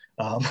Heather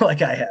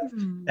like I have.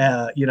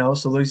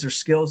 So these are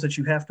skills that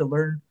you have to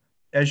learn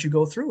as you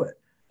go through it.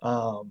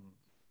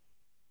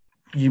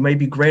 You may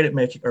be great at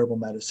making herbal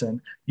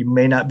medicine. You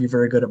may not be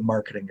very good at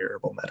marketing your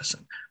herbal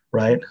medicine,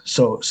 right?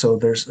 So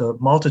there's a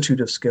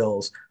multitude of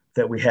skills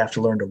that we have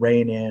to learn to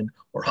rein in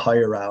or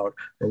hire out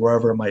or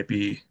wherever it might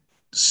be.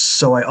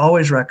 So I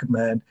always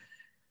recommend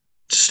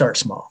start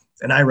small.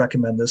 And I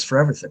recommend this for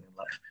everything in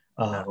life.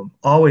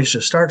 Always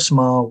just start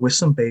small with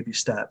some baby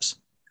steps.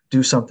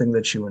 Do something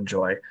that you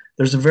enjoy.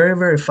 There's a very,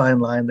 very fine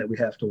line that we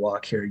have to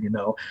walk here.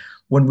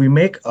 When we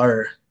make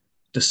our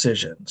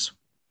decisions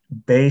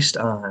based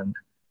on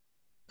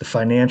the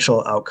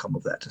financial outcome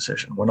of that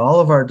decision, when all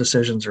of our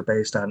decisions are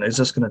based on, is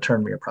this going to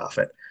turn me a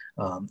profit?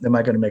 Am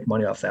I going to make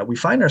money off that? We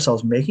find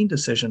ourselves making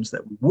decisions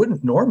that we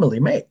wouldn't normally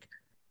make,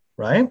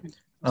 right?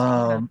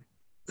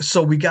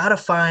 So we got to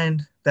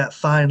find that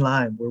fine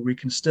line where we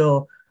can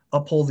still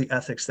uphold the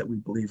ethics that we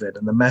believe in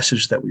and the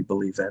message that we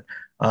believe in,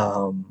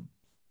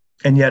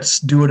 and yet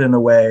do it in a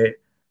way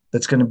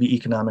that's going to be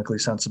economically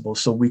sensible,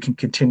 so we can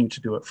continue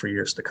to do it for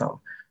years to come.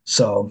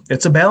 So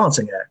it's a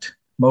balancing act,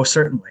 most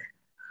certainly.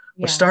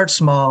 But start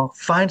small,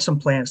 find some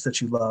plants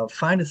that you love,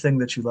 find a thing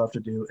that you love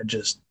to do, and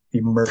just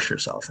immerse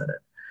yourself in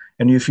it.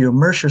 And if you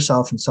immerse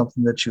yourself in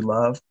something that you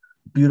love,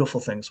 beautiful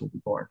things will be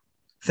born,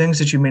 things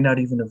that you may not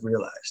even have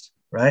realized,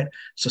 right?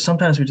 So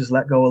sometimes we just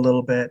let go a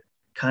little bit,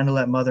 kind of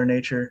let Mother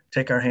Nature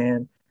take our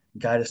hand,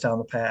 guide us down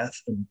the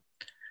path. And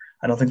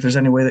I don't think there's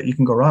any way that you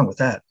can go wrong with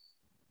that.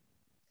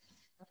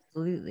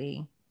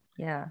 Absolutely.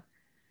 Yeah.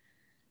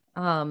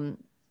 I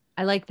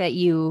like that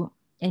you,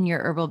 in your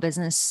herbal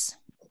business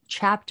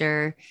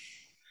chapter,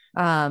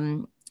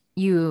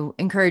 you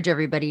encourage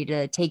everybody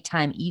to take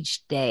time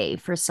each day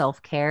for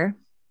self-care.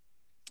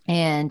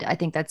 And I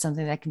think that's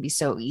something that can be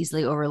so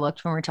easily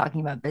overlooked when we're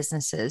talking about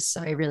businesses.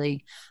 So I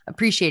really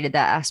appreciated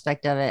that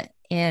aspect of it.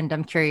 And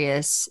I'm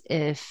curious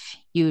if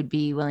you would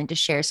be willing to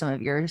share some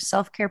of your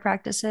self-care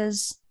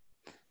practices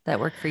that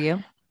work for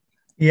you.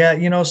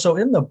 Yeah, so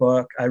in the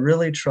book, I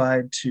really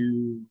tried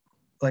to,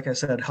 like I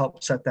said,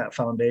 help set that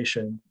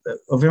foundation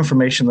of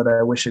information that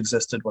I wish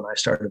existed when I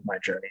started my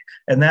journey.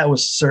 And that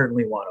was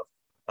certainly one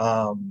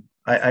of them.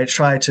 I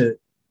try to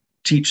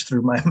teach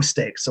through my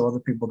mistakes so other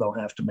people don't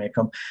have to make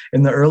them.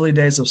 In the early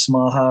days of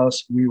Small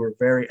House, we were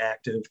very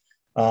active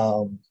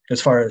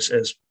as far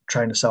as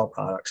trying to sell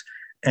products.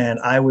 And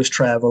I was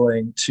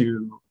traveling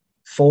to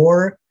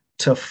 4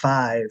 to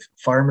 5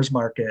 farmers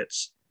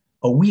markets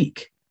a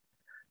week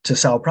to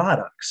sell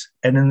products.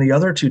 And in the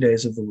other 2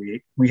 days of the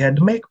week, we had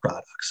to make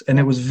products. And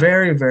it was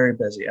very, very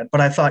busy.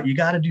 But I thought, you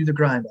got to do the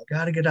grind. I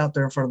got to get out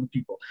there in front of the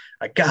people.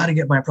 I got to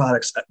get my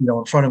products,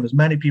 in front of as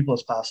many people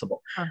as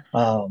possible.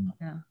 Yeah.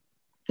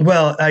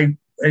 Well,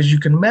 as you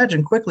can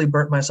imagine, quickly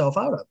burnt myself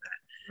out on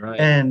that. Right.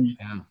 And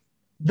Yeah.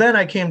 then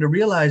I came to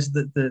realize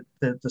that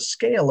the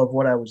scale of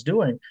what I was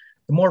doing,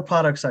 the more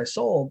products I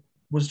sold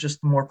was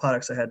just the more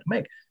products I had to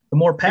make. The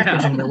more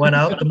packaging that went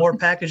out, the more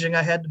packaging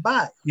I had to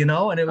buy,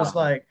 and it was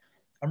like,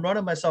 I'm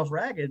running myself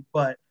ragged,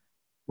 but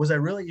was I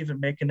really even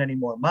making any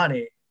more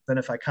money than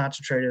if I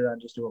concentrated on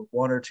just doing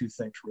 1 or 2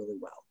 things really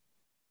well?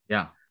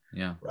 Yeah.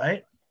 Yeah.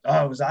 Right.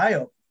 Oh, it was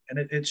eye-opening. And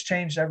it's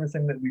changed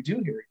everything that we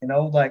do here.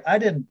 Like I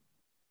didn't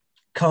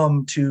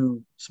come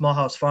to Small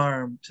House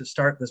Farm to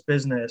start this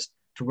business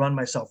to run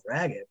myself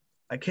ragged.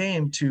 I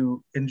came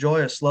to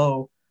enjoy a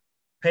slow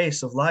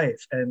pace of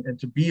life and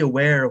to be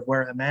aware of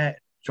where I'm at,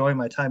 enjoy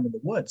my time in the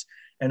woods.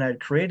 And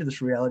I'd created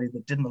this reality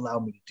that didn't allow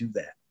me to do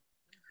that.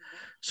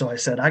 So I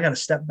said, I got to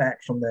step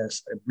back from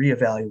this and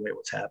reevaluate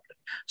what's happening.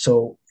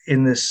 So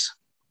in this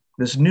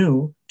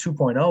new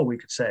 2.0, we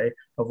could say,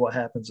 of what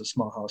happens at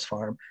Small House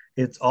Farm,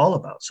 it's all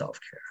about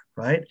self-care,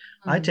 right?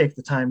 Mm-hmm. I take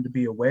the time to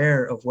be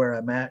aware of where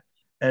I'm at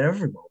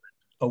every moment.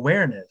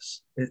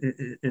 Awareness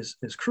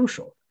is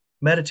crucial.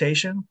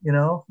 Meditation,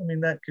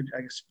 that could,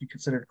 I guess, be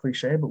considered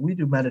cliche, but we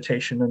do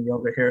meditation and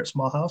yoga here at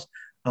Small House.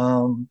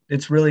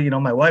 It's really,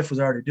 my wife was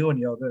already doing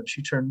yoga and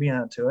she turned me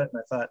on to it.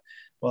 And I thought,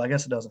 well, I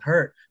guess it doesn't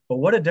hurt, but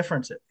what a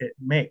difference it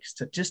makes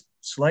to just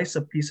slice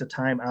a piece of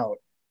time out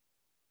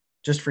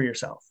just for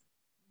yourself,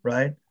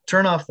 right?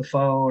 Turn off the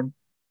phone,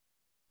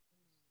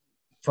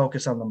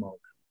 focus on the moment.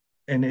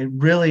 And it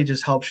really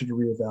just helps you to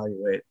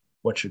reevaluate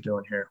what you're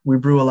doing here. We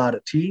brew a lot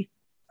of tea.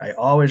 I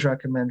always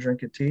recommend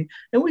drinking tea.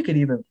 And we could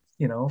even,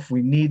 if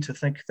we need to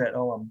think that,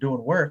 oh, I'm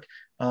doing work,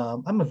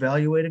 I'm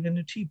evaluating a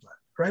new tea blend,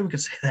 right? We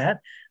could say that.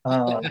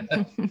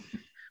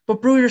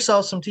 But brew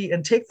yourself some tea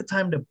and take the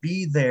time to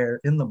be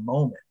there in the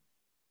moment.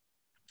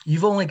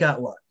 You've only got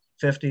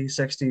 50,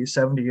 60,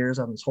 70 years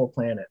on this whole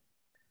planet.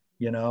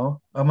 Am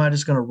I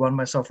just going to run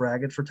myself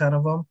ragged for 10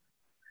 of them?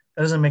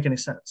 That doesn't make any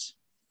sense.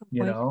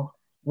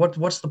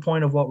 What's the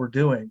point of what we're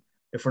doing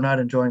if we're not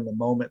enjoying the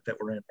moment that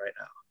we're in right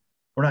now?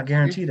 We're not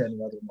guaranteed any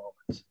other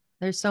moments.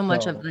 There's so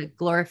much of the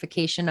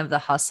glorification of the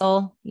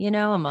hustle,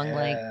 among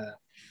like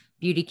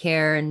beauty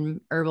care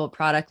and herbal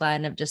product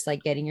line of just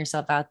like getting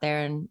yourself out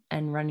there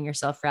and running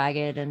yourself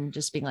ragged and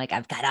just being like,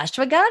 I've got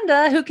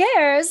ashwagandha, who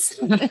cares?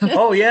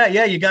 Oh yeah.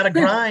 You got to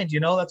grind,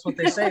 that's what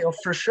they say. Oh,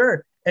 for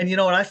sure. And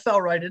and I fell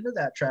right into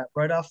that trap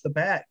right off the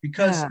bat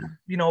because,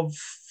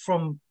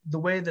 from the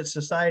way that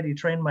society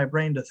trained my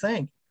brain to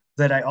think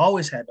that I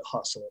always had to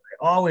hustle.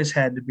 I always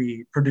had to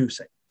be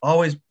producing,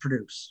 always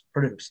produce,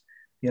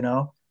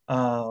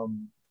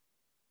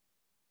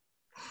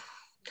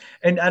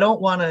 and I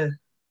don't want to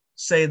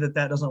say that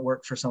doesn't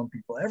work for some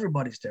people.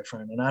 Everybody's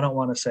different. And I don't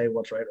want to say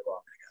what's right or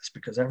wrong, I guess,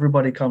 because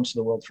everybody comes to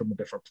the world from a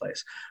different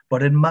place.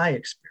 But in my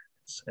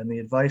experience, and the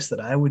advice that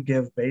I would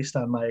give based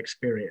on my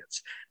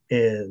experience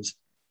is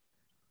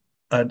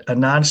a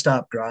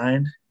nonstop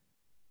grind.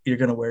 You're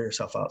going to wear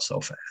yourself out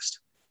so fast,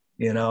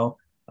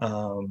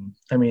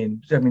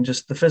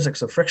 just the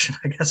physics of friction,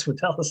 I guess, would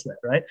tell us that,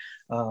 right?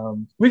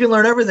 We can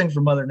learn everything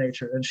from Mother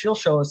Nature, and she'll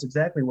show us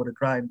exactly what a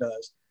grind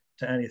does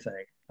to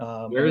anything.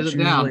 Where is it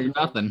down to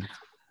nothing?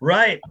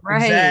 Right.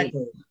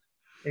 Exactly.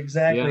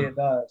 Yeah. It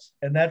does.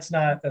 And that's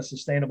not a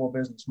sustainable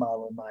business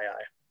model in my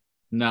eye.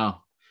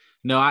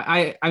 No,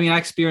 I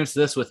experienced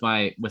this with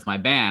my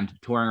band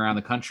touring around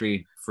the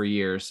country for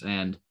years,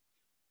 and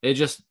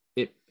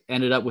it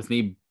ended up with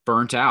me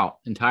burnt out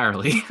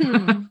entirely.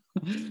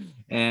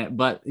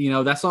 But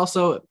that's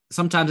also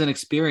sometimes an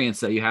experience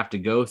that you have to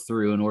go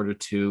through in order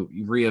to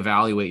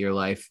reevaluate your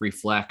life,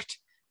 reflect,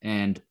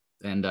 and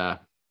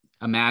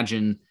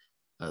imagine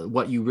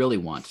what you really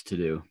want to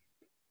do.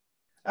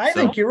 I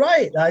think you're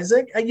right,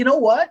 Isaac. You know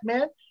what,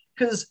 man?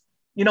 Because,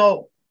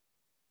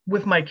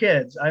 with my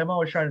kids, I'm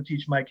always trying to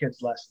teach my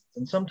kids lessons.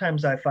 And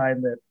sometimes I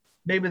find that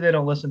maybe they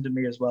don't listen to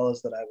me as well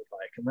as that I would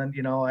like. And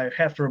then, I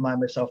have to remind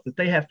myself that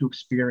they have to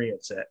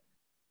experience it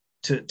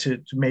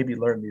to maybe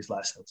learn these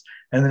lessons.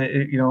 And then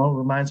it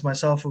reminds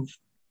myself of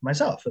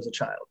myself as a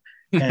child.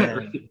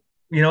 And,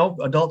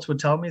 adults would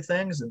tell me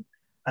things and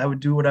I would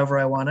do whatever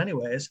I want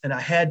anyways. And I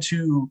had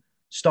to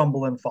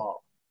stumble and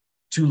fall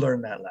to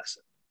learn that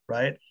lesson,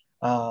 right?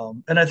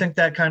 And I think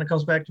that kind of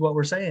comes back to what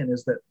we're saying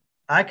is that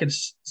I could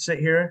sit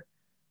here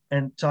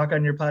and talk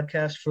on your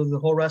podcast for the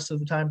whole rest of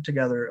the time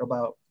together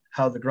about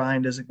how the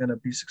grind isn't going to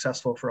be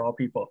successful for all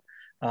people.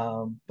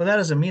 But that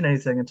doesn't mean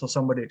anything until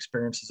somebody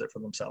experiences it for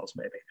themselves,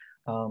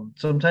 maybe.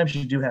 Sometimes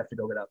you do have to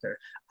go get out there.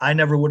 I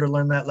never would have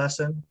learned that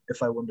lesson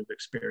if I wouldn't have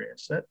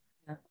experienced it.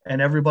 Yeah.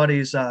 And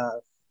everybody's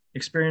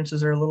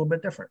experiences are a little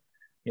bit different,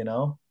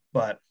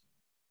 but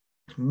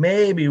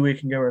maybe we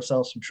can give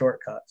ourselves some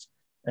shortcuts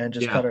and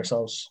just cut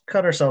ourselves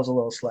a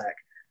little slack.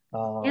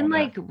 And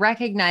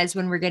recognize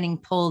when we're getting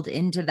pulled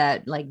into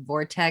that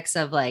vortex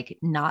of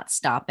not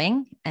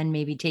stopping and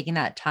maybe taking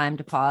that time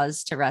to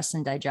pause, to rest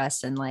and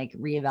digest and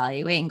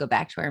reevaluate and go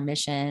back to our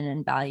mission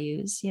and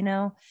values,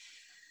 Yeah.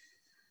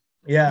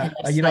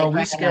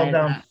 We scaled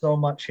down so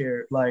much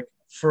here.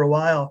 For a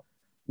while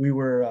we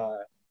were,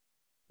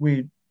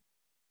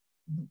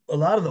 a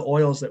lot of the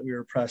oils that we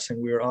were pressing,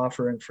 we were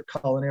offering for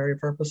culinary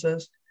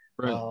purposes.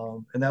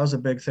 Right. And that was a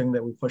big thing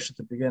that we pushed at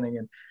the beginning.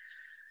 And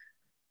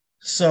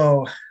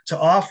so to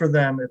offer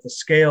them at the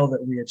scale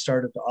that we had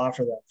started to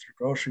offer them through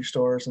grocery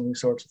stores and these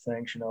sorts of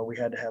things, we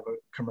had to have a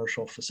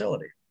commercial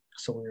facility.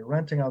 So we were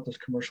renting out this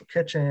commercial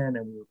kitchen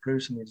and we were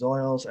producing these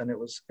oils, and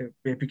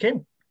it became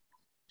a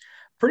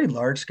pretty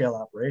large scale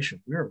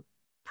operation. We were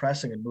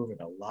pressing and moving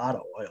a lot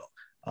of oil.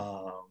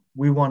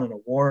 We won an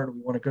award.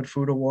 We won a Good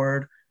Food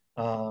Award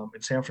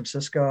in San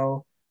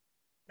Francisco.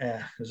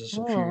 This is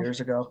a few years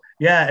ago.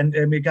 Yeah, and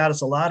it got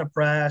us a lot of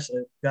press.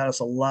 It got us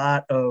a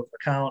lot of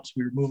accounts.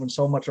 We were moving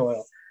so much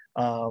oil.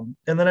 And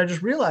then I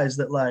just realized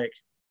that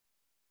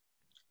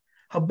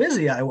how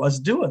busy I was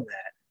doing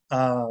that,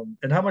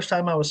 and how much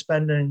time I was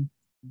spending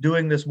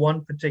doing this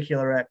one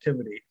particular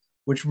activity,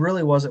 which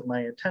really wasn't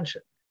my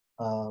intention.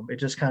 It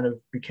just kind of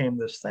became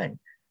this thing.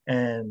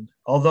 And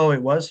although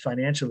it was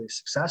financially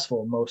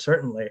successful, most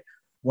certainly,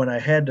 when I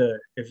had to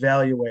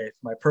evaluate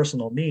my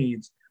personal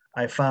needs,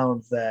 I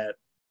found that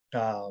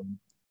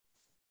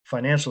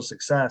financial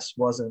success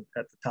wasn't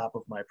at the top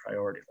of my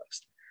priority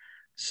list.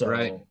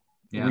 So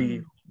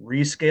we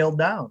rescaled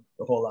down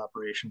the whole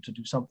operation to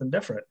do something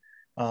different.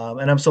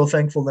 And I'm so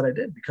thankful that I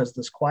did, because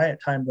this quiet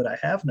time that I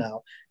have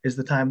now is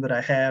the time that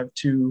I have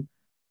to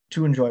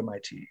enjoy my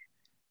tea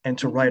and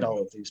to write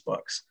all of these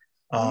books.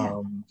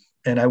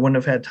 And I wouldn't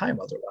have had time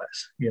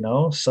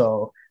otherwise,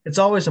 so it's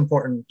always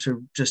important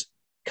to just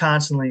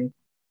constantly,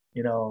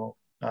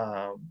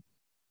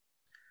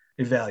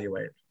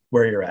 evaluate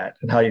where you're at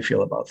and how you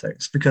feel about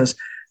things, because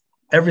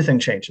everything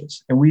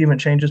changes and we even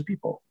change as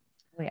people.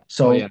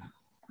 So,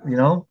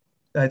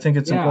 I think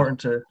it's important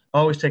to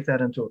always take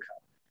that into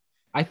account.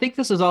 I think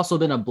this has also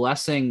been a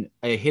blessing,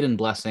 a hidden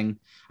blessing.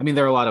 I mean,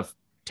 there are a lot of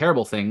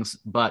terrible things,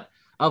 but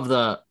of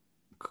the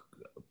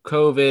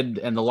COVID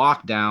and the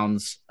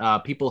lockdowns,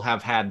 people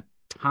have had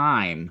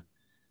time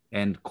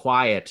and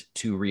quiet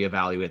to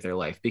reevaluate their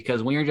life,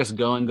 because when you're just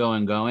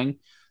going,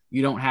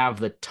 you don't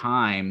have the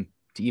time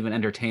to even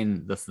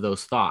entertain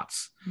those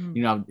thoughts.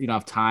 You don't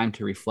have time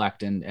to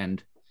reflect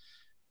and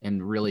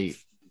really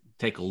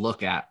take a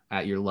look at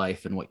your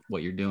life and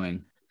what you're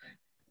doing.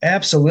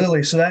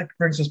 Absolutely. So that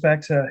brings us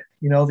back to,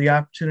 the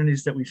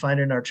opportunities that we find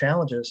in our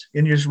challenges.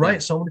 And you're right. Yeah.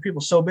 So many people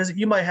so busy.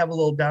 You might have a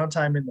little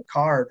downtime in the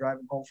car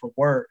driving home from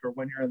work, or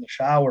when you're in the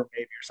shower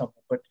maybe or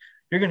something, but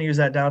you're going to use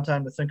that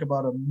downtime to think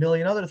about a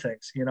million other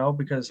things,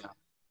 because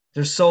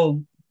there's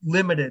so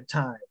limited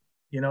time,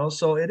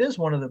 so it is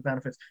one of the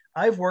benefits.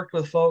 I've worked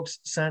with folks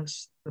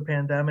since the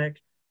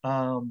pandemic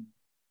that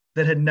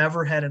had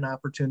never had an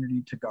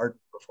opportunity to garden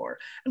before.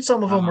 And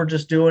some of them were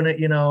just doing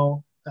it,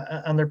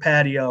 on their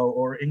patio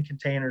or in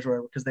containers or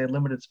whatever, because they had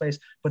limited space.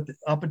 But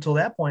up until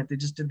that point, they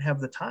just didn't have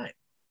the time.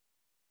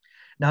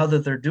 Now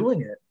that they're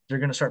doing it, they're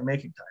going to start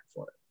making time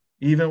for it.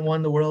 Even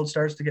when the world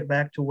starts to get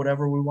back to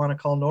whatever we want to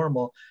call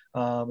normal,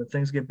 and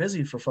things get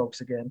busy for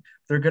folks again,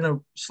 they're going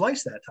to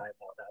slice that time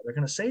out now. They're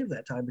going to save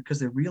that time because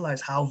they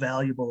realize how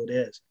valuable it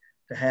is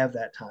to have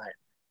that time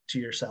to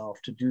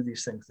yourself, to do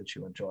these things that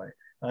you enjoy.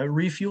 It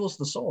refuels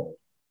the soul.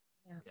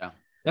 Yeah.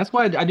 That's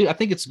why I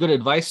think it's good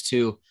advice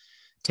to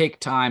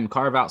take time,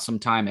 carve out some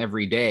time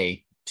every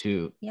day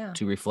to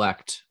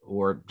reflect,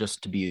 or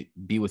just to be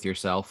with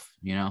yourself,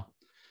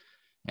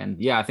 And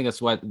I think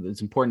that's why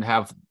it's important to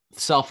have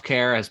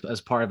self-care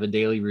as part of a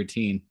daily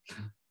routine.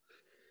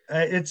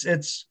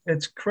 It's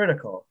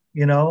critical,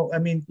 I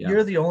mean,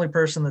 you're the only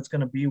person that's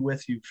going to be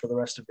with you for the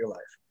rest of your life.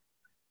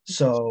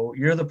 So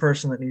you're the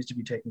person that needs to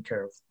be taken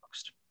care of the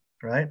most,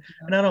 right?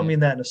 And I don't mean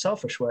that in a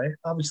selfish way.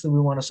 Obviously, we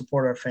want to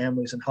support our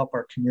families and help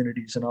our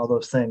communities and all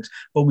those things,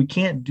 but we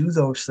can't do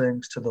those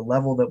things to the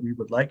level that we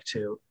would like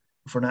to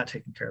if we're not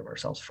taking care of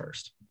ourselves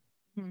first.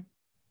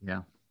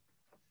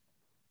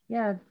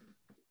 Yeah.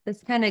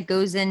 This kind of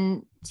goes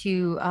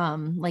into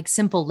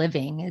simple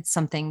living. It's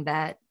something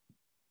that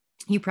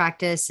you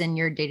practice in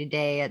your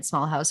day-to-day at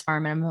Small House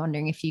Farm. And I'm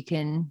wondering if you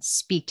can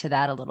speak to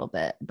that a little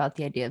bit about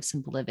the idea of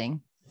simple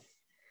living.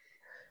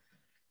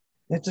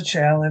 It's a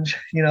challenge,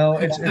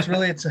 it's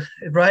really, it's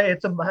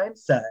a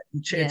mindset.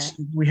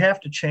 We have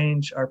to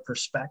change our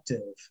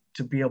perspective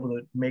to be able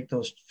to make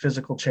those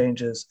physical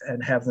changes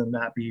and have them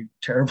not be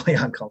terribly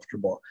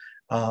uncomfortable.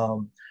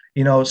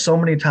 So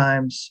many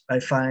times I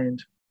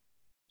find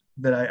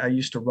that I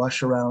used to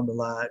rush around a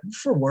lot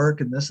for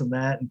work and this and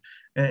that.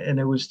 And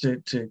it was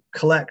to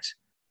collect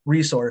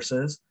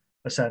resources,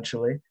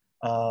 essentially,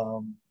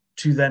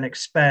 to then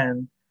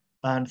expend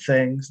on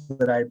things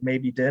that I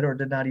maybe did or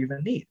did not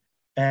even need.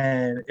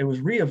 And it was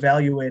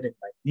reevaluating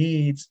my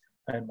needs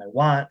and my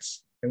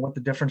wants and what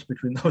the difference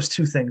between those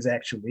two things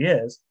actually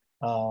is,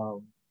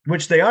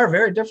 which they are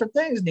very different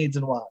things, needs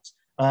and wants.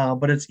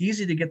 But it's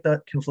easy to get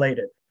that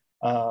conflated.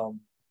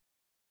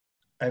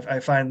 I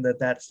find that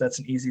that's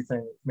an easy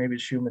thing. Maybe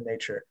it's human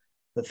nature.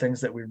 The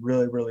things that we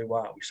really, really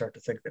want, we start to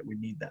think that we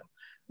need them.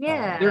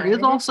 Yeah. There is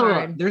it also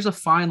hard. there's a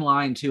fine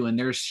line too, and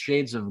there's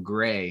shades of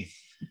gray,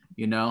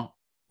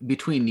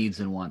 between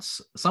needs and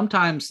wants.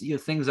 Sometimes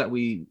things that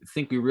we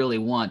think we really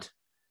want,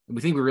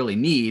 we think we really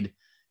need,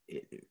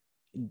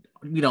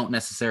 we don't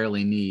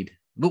necessarily need.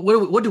 But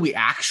what do we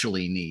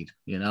actually need?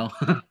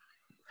 At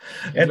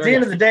the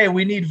end of the day,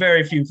 we need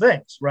very few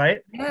things,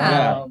 right?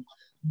 Yeah.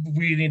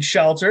 We need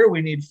shelter,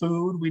 we need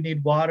food, we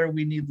need water,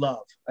 we need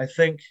love. I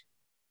think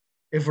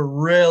if we're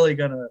really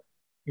gonna,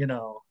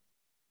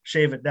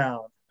 shave it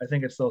down, I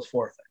think it's those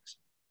four things.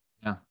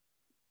 Yeah.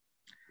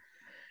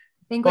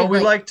 But we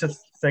like to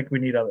think we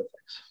need other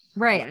things.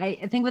 Right.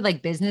 I think with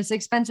like business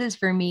expenses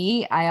for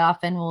me, I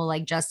often will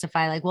like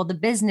justify like, well, the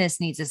business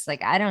needs this.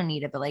 Like, I don't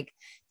need it, but like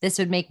this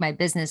would make my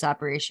business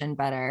operation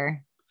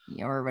better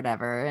or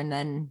whatever. And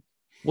then.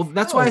 Well,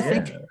 that's why I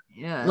think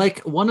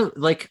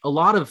like a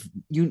lot of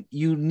you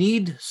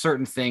need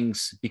certain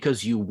things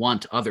because you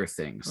want other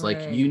things. Right.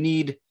 Like you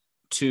need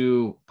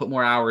to put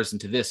more hours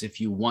into this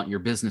if you want your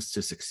business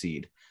to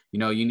succeed.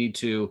 You need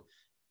to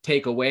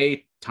take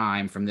away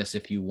time from this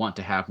if you want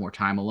to have more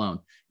time alone.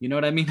 You know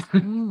what I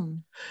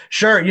mean?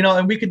 Sure.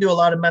 And we could do a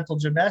lot of mental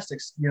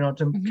gymnastics,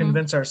 to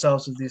convince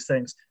ourselves of these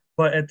things.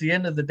 But at the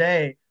end of the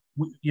day,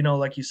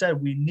 like you said,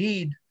 we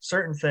need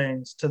certain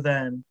things to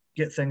then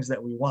get things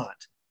that we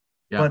want.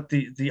 Yeah. But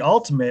the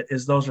ultimate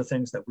is those are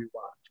things that we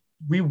want.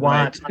 We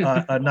want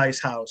a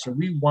nice house, or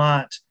we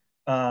want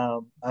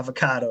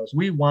avocados.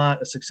 We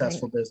want a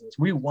successful business.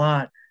 We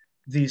want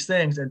these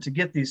things. And to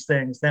get these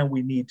things, then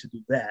we need to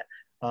do that.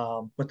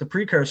 But the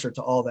precursor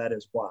to all that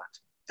is want.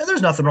 And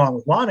there's nothing wrong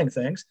with wanting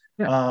things,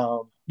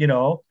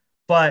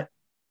 but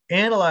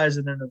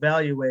analyzing and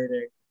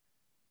evaluating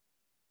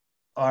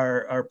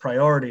our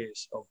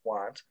priorities of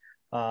want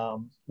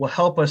will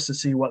help us to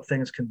see what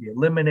things can be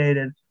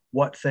eliminated,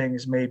 what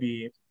things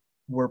maybe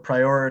we're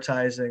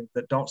prioritizing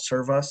that don't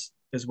serve us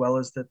as well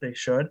as that they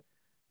should,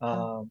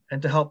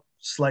 and to help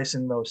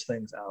slicing those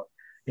things out.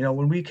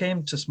 When we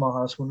came to Small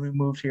House, when we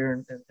moved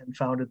here and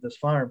founded this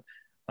farm,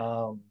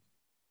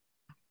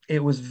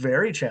 it was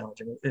very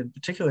challenging, in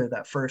particular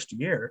that first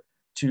year,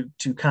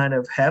 to kind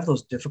of have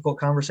those difficult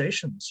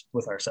conversations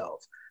with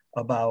ourselves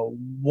about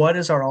what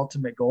is our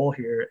ultimate goal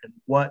here and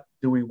what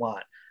do we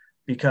want.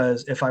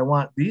 Because if I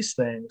want these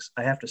things,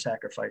 I have to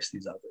sacrifice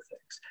these other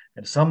things.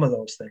 And some of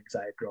those things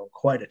I had grown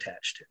quite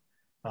attached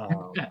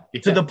to,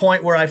 to the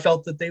point where I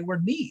felt that they were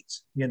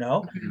needs,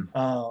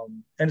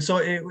 and so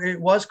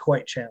it was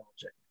quite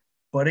challenging.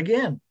 But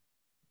again,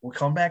 we'll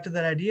come back to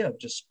that idea of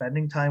just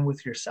spending time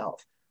with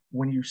yourself.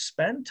 When you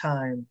spend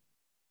time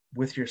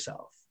with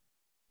yourself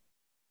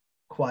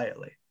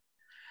quietly,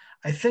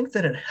 I think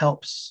that it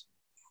helps.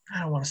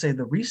 I don't want to say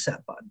the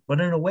reset button,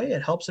 but in a way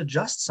it helps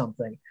adjust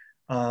something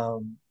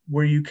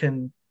where you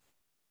can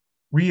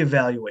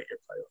reevaluate your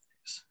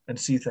priorities and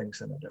see things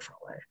in a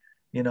different way.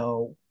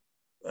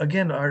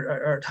 Again,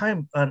 our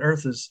time on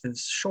earth is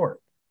short,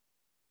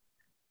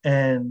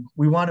 and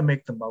we want to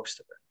make the most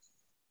of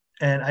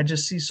it. And I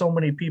just see so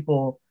many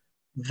people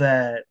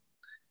that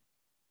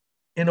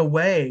in a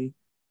way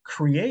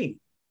create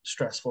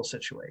stressful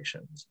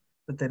situations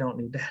that they don't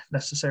need to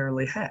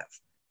necessarily have.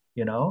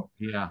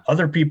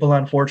 Other people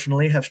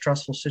unfortunately have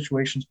stressful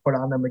situations put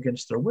on them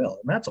against their will,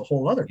 and that's a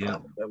whole other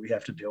problem that we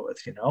have to deal with.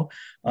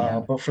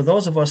 But for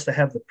those of us that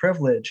have the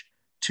privilege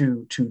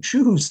to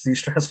choose these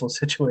stressful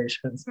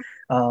situations,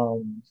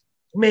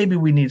 maybe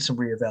we need some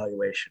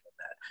reevaluation of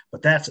that.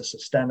 But that's a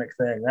systemic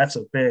thing. That's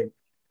a big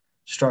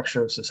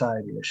structure of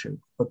society issue.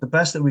 But the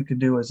best that we can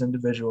do as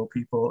individual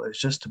people is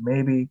just to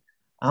maybe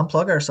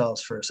unplug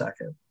ourselves for a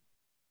second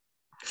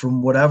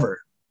from whatever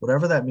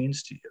that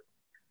means to you.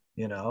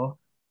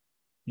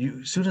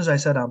 As soon as I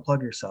said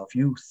unplug yourself,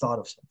 you thought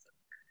of something.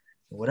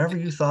 Whatever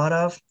you thought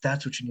of,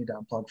 that's what you need to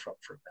unplug from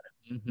for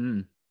a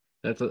minute.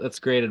 That's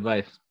great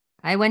advice.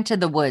 I went to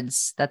the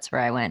woods. That's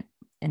where I went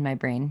in my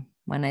brain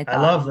when I thought.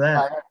 I love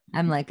that.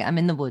 I'm like, I'm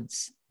in the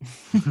woods.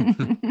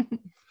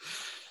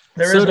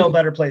 There is no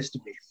better place to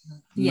be.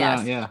 Yes,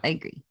 I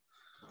agree.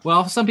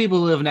 Well, some people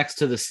live next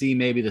to the sea,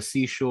 maybe the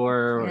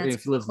seashore, or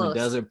if you live in the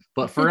desert.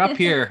 But for up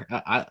here,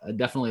 I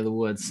definitely the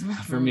woods.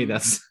 For me,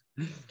 that's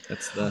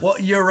the.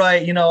 Well, you're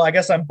right. I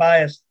guess I'm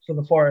biased for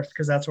the forest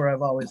because that's where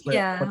I've always lived.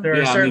 Yeah. But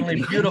there are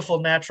certainly beautiful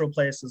natural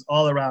places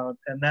all around,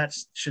 and that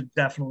should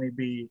definitely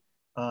be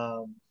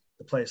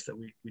the place that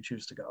we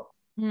choose to go.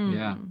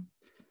 Yeah.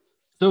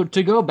 So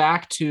to go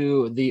back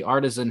to the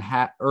artisan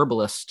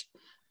herbalist,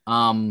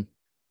 what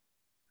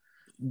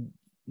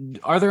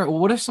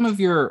are some of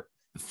your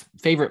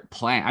favorite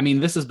plant. I mean,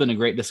 this has been a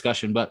great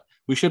discussion, but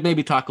we should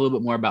maybe talk a little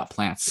bit more about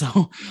plants.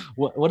 So,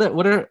 what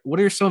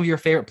are some of your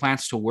favorite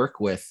plants to work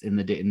with in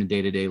the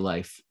day-to-day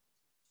life?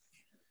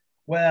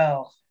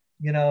 Well,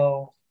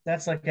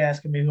 that's like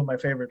asking me who my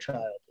favorate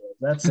child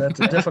is. That's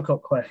a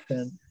difficult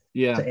question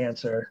Yeah, to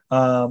answer.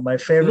 My for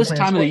favorite this plants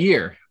time of the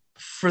year,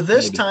 for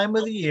this maybe. time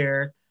of the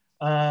year,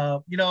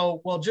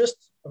 well, just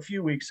a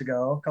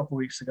couple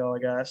weeks ago, I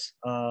guess,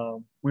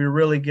 we were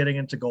really getting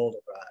into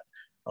goldenrod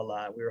a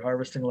lot. We were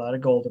harvesting a lot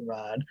of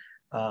goldenrod.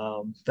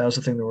 That was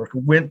the thing that worked.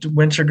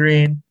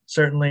 Wintergreen,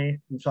 certainly,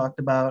 we've talked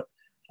about.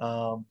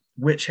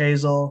 Witch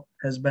hazel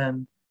has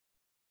been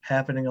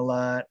happening a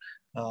lot.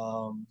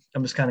 I'm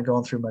just kind of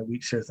going through my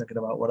weeks here, thinking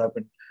about what I've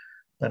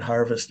been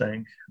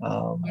harvesting.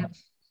 Yep.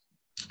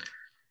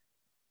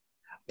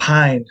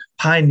 Pine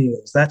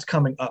needles, that's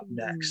coming up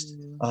next.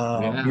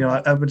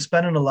 Yeah. I've been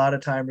spending a lot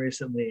of time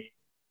recently,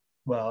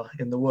 well,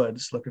 in the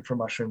woods looking for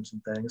mushrooms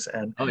and things,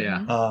 and Oh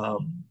yeah.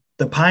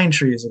 the pine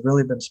trees have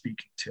really been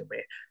speaking to me.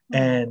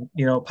 And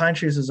pine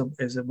trees is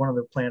one of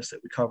the plants that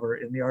we cover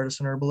in the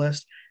Artisan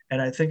Herbalist,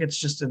 and I think it's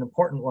just an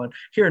important one.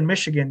 Here in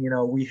Michigan,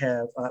 we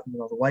have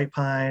the white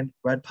pine,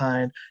 red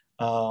pine,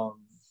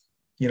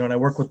 and I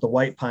work with the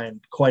white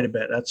pine quite a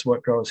bit. That's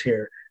what grows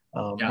here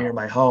near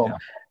my home. Yeah.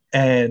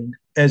 And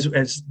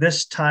as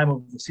this time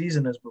of the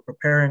season, as we're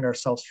preparing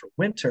ourselves for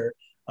winter,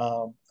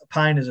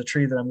 pine is a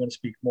tree that I'm going to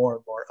speak more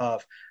and more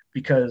of,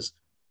 because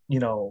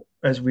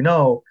as we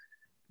know,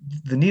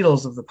 the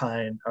needles of the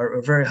pine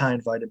are very high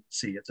in vitamin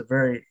C. It's a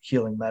very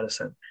healing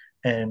medicine.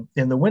 And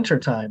in the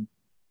wintertime,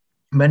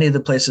 many of the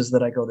places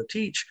that I go to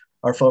teach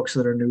are folks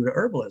that are new to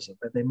herbalism,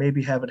 and they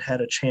maybe haven't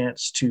had a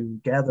chance to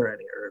gather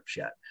any herbs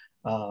yet.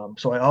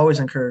 So I always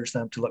encourage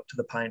them to look to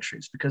the pine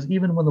trees, because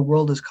even when the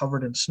world is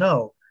covered in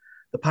snow,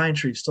 the pine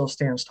tree still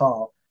stands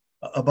tall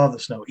above the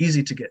snow,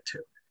 easy to get to.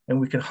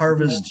 And we can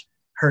harvest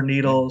her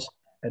needles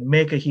and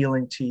make a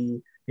healing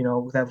tea.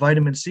 That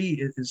vitamin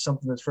C is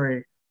something that's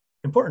very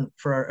important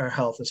for our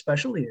health,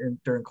 especially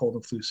during cold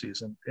and flu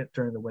season,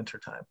 during the winter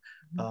time.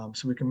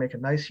 So we can make a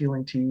nice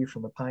healing tea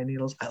from the pine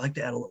needles. I like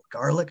to add a little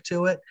garlic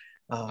to it.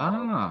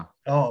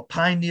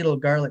 Pine needle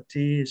garlic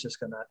tea is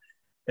just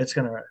it's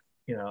gonna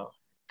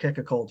kick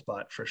a cold's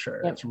butt for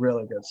sure. Yep. It's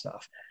really good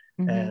stuff.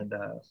 And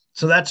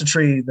so that's a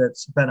tree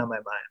that's been on my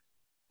mind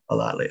a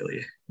lot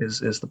lately, is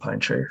the pine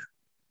tree.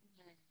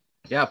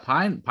 Yeah,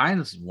 pine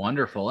is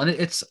wonderful, and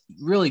it's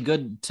really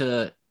good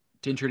to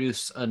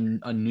introduce a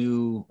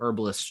new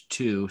herbalist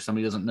to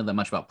somebody who doesn't know that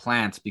much about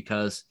plants,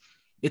 because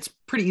it's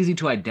pretty easy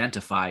to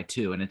identify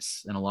too, and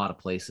it's in a lot of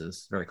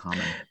places very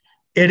common.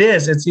 It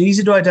is. It's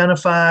easy to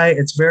identify.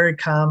 It's very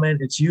common.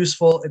 It's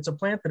useful. It's a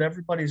plant that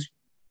everybody's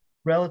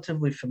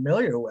relatively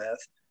familiar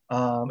with,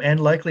 and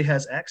likely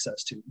has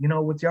access to.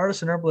 With the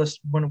Artisan Herbalist,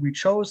 when we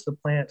chose the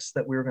plants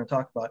that we were going to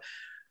talk about,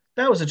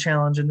 that was a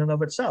challenge in and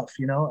of itself.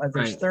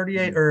 There's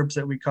 38 herbs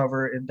that we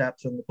cover in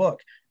depth in the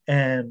book,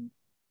 and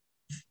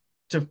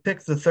to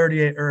pick the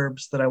 38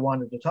 herbs that I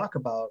wanted to talk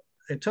about,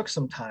 it took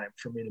some time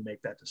for me to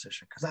make that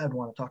decision, because I'd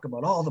want to talk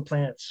about all the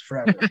plants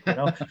forever,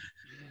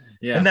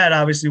 Yeah. And that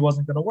obviously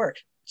wasn't going to work.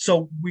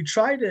 So we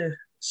tried to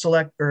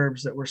select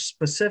herbs that were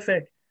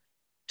specific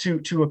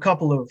to a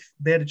couple of,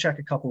 they had to check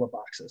a couple of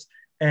boxes.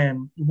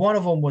 And one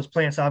of them was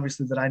plants,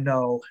 obviously, that I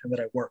know and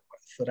that I work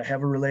with, that I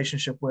have a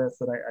relationship with,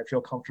 that I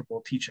feel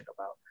comfortable teaching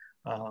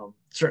about,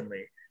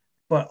 certainly.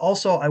 But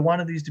also, I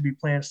wanted these to be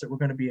plants that were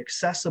going to be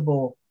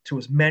accessible to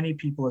as many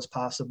people as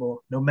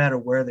possible, no matter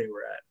where they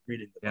were at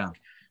reading the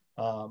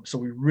book. So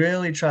we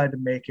really tried to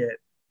make it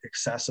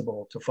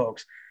accessible to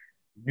folks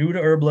new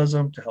to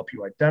herbalism, to help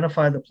you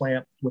identify the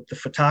plant. With the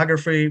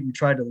photography, we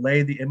tried to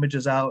lay the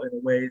images out in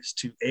ways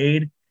to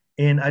aid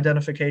in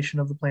identification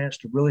of the plants,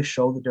 to really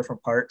show the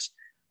different parts,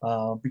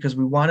 because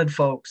we wanted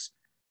folks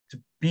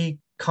to be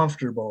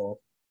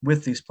comfortable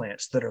with these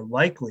plants that are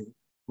likely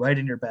right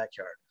in your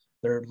backyard.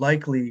 They're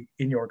likely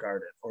in your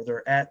garden, or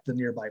they're at the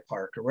nearby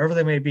park, or wherever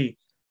they may be.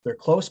 They're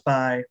close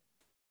by,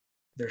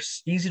 they're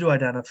easy to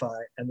identify,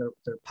 and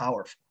they're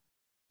powerful.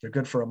 They're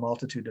good for a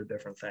multitude of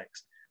different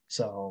things.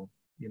 So,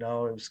 it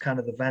was kind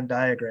of the Venn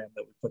diagram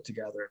that we put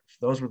together.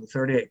 Those were the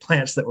 38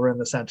 plants that were in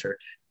the center.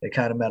 They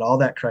kind of met all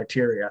that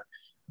criteria.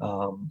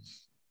 And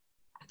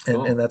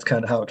that's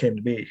kind of how it came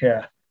to be.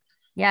 Yeah.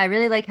 Yeah, I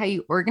really like how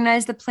you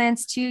organize the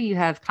plants too. You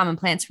have common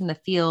plants from the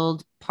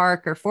field,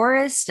 park, or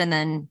forest, and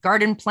then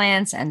garden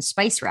plants and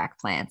spice rack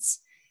plants.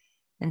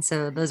 And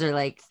so those are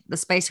like the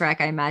spice rack,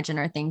 I imagine,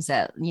 are things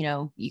that,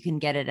 you can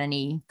get at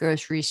any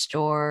grocery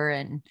store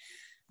and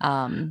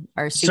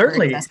are super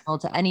Certainly accessible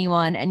to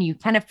anyone. And you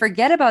kind of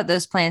forget about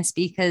those plants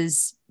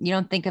because you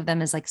don't think of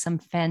them as like some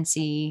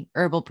fancy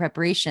herbal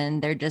preparation.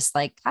 They're just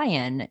like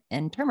cayenne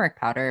and turmeric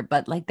powder,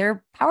 but like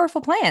they're powerful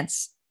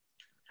plants.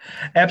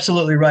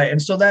 Absolutely right.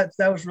 And so that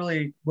was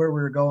really where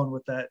we were going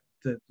with that.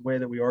 The way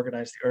that we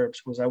organized the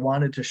herbs was I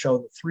wanted to show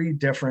the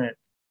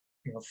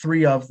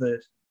three of the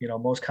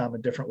most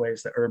common different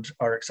ways that herbs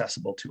are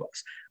accessible to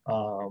us,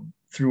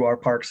 through our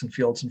parks and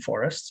fields and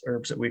forests,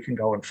 herbs that we can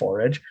go and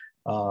forage,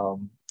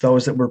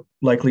 those that we're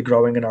likely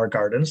growing in our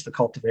gardens, the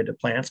cultivated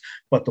plants.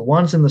 But the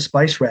ones in the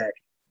spice rack,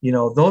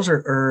 those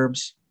are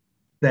herbs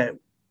that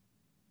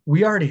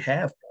we already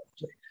have.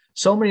 Probably.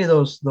 So many of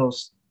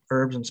those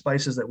herbs and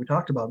spices that we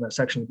talked about in that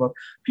section of the book,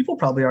 people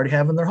probably already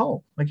have in their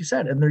home, like you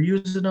said, and they're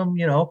using them,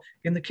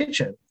 in the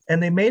kitchen.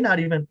 And they may not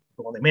be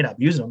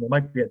using them. There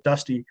might be a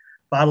dusty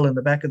bottle in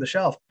the back of the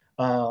shelf.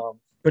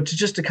 But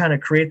to kind of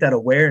create that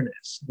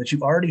awareness that you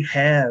already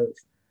have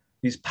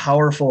these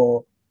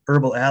powerful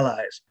herbal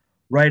allies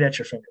right at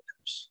your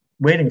fingertips,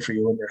 waiting for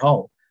you in your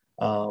home.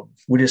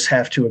 We just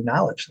have to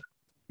acknowledge them,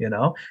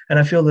 And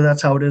I feel that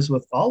that's how it is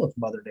with all of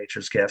Mother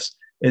Nature's gifts,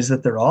 is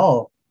that they're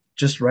all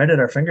just right at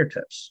our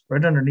fingertips,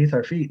 right underneath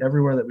our feet,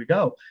 everywhere that we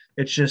go.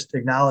 It's just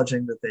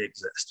acknowledging that they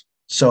exist.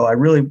 So I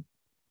was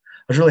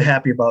really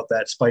happy about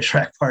that spice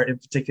rack part in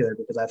particular,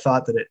 because I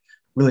thought that it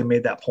really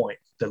made that point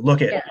that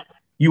look at,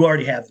 you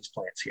already have these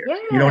plants here. Yeah.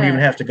 You don't even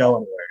have to go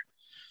anywhere.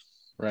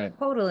 Right.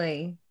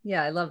 Totally.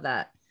 Yeah, I love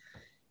that.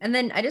 And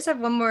then I just have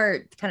one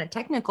more kind of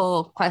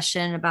technical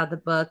question about the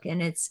book,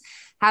 and it's,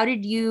 how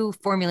did you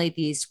formulate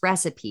these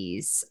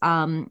recipes?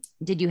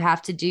 Did you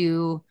have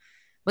to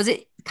was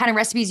it kind of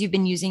recipes you've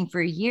been using for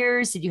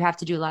years? Did you have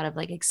to do a lot of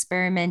like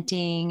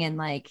experimenting and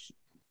like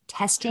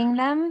testing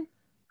them?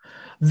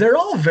 They're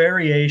all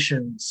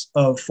variations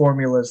of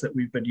formulas that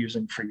we've been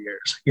using for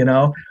years,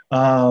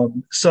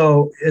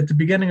 So at the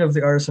beginning of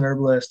The Artisan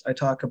Herbalist, I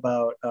talk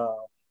about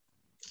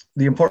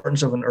the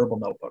importance of an herbal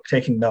notebook,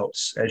 taking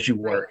notes as you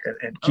work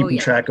and keeping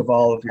track of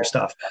all of your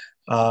stuff.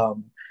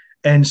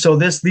 And so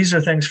these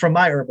are things from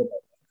my herbal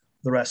notebook,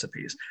 the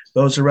recipes.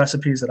 Those are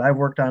recipes that I've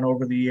worked on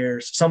over the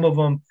years. Some of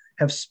them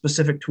have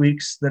specific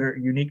tweaks that are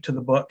unique to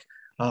the book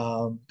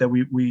that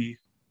we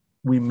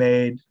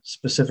made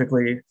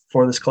specifically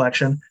for this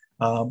collection.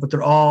 But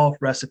they're all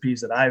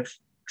recipes that I've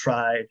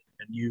tried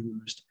and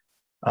used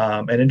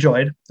and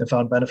enjoyed and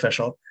found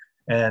beneficial.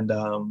 And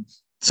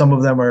some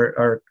of them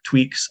are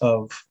tweaks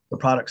of the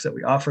products that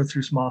we offer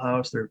through Small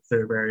House.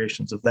 They're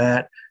variations of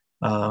that.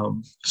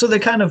 So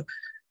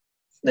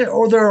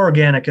they're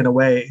organic in a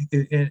way,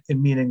 in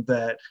meaning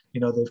that,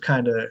 they've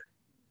kind of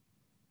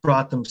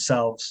brought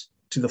themselves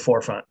to the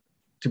forefront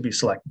to be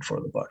selected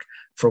for the book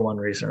for one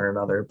reason or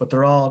another. But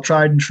they're all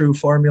tried and true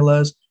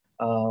formulas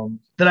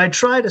that I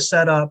try to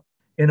set up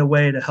in a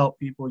way to help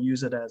people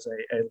use it as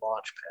a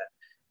launch pad.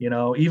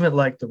 Even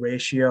like the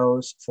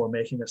ratios for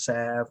making a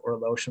salve or a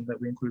lotion that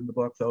we include in the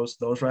book,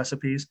 those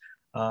recipes,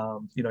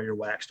 your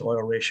waxed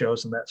oil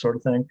ratios and that sort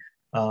of thing.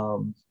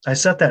 I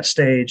set that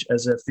stage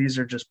as if these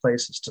are just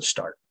places to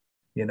start,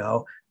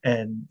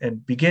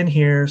 and begin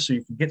here so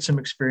you can get some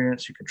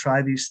experience, you can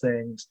try these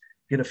things,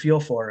 get a feel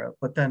for it,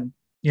 but then,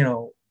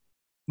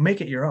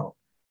 make it your own,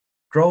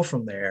 grow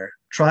from there,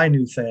 try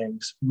new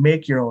things,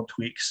 make your own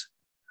tweaks.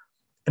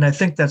 And I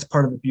think that's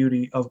part of the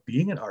beauty of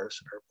being an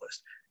artisan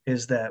herbalist,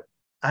 is that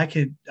I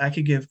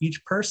could give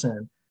each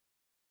person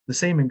the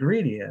same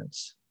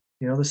ingredients,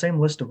 the same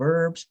list of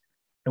herbs,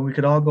 and we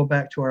could all go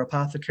back to our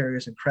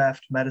apothecaries and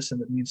craft medicine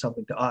that means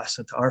something to us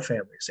and to our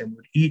families, and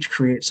would each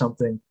create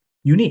something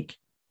unique.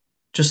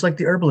 Just like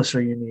the herbalists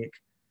are unique,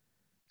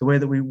 the way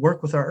that we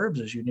work with our herbs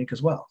is unique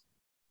as well.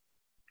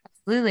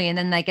 Absolutely. And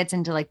then that gets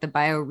into like the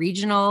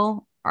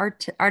bioregional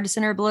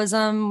artisan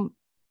herbalism,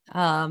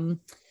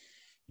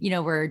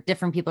 where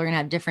different people are going to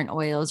have different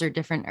oils or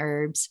different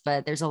herbs,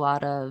 but there's a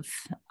lot of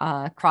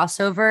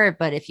crossover.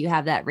 But if you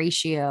have that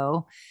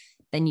ratio,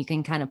 then you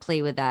can kind of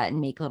play with that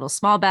and make little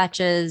small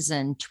batches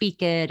and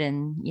tweak it.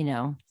 And,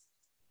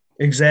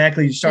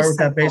 exactly. You start with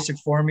that basic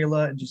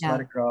formula and just let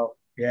it grow.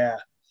 Yeah,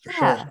 for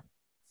sure.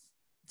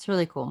 It's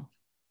really cool.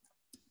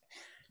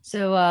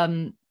 So,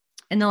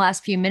 in the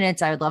last few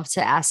minutes, I would love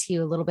to ask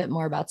you a little bit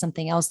more about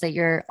something else that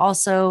you're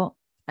also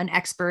an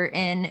expert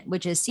in,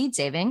 which is seed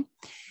saving.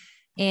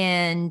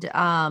 And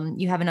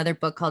you have another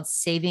book called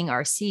Saving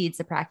Our Seeds,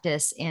 The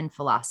Practice and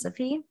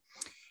Philosophy.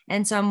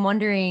 And so I'm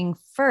wondering,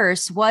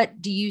 first,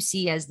 what do you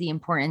see as the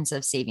importance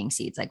of saving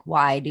seeds? Like,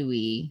 why do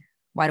we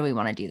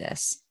want to do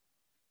this?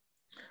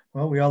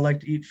 Well, we all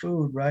like to eat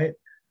food, right?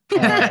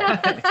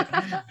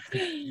 I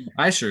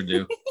sure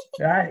do.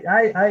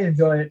 I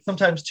enjoy it,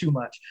 sometimes too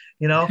much,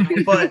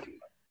 but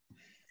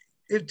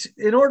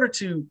in order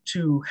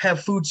to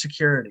have food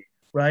security,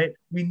 right,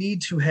 we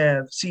need to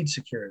have seed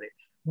security.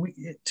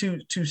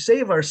 To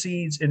save our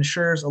seeds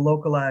ensures a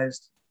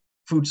localized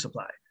food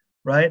supply,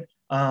 right?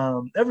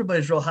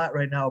 Everybody's real hot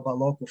right now about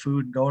local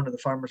food and going to the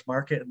farmer's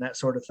market and that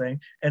sort of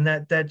thing. And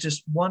that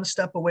just one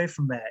step away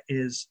from that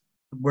is,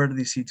 where do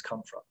these seeds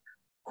come from?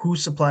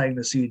 Who's supplying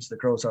the seeds that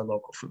grows our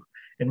local food?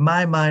 In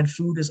my mind,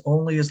 food is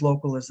only as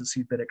local as the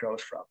seed that it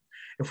grows from.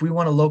 If we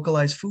want a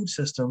localized food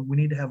system, we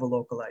need to have a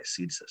localized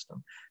seed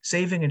system.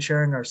 Saving and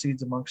sharing our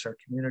seeds amongst our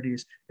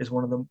communities is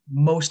one of the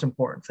most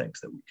important things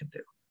that we can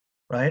do,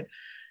 right?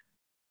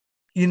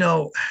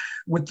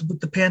 With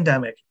the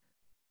pandemic,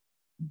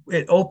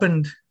 it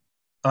opened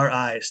our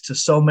eyes to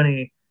so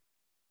many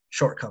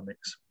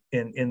shortcomings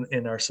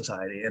in our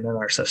society and in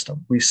our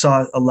system. We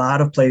saw a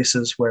lot of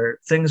places where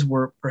things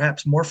were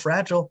perhaps more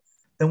fragile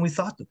than we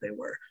thought that they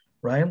were.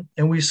 right?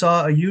 And we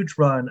saw a huge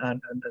run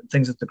on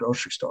things at the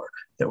grocery store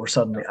that were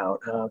suddenly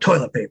out.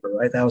 Toilet paper,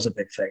 right? That was a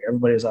big thing.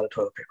 Everybody was out of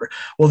toilet paper.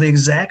 Well, the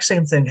exact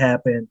same thing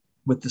happened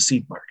with the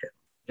seed market.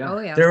 Yeah. Oh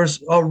yeah. There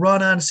was a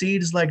run on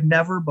seeds like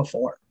never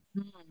before.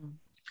 Mm.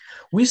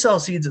 We sell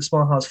seeds at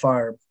Small House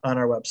Farm on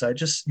our website.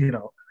 Just,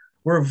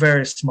 we're a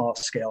very small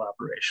scale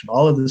operation.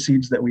 All of the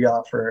seeds that we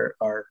offer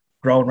are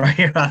grown right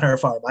here on our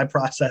farm. I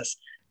process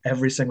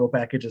every single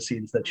package of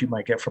seeds that you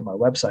might get from our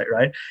website,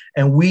 right?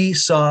 And we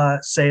saw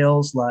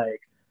sales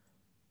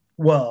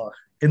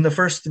in the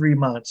first 3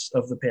 months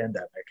of the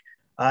pandemic,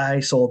 I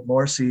sold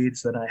more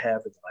seeds than I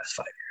have in the last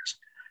 5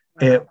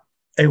 years. Wow.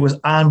 It was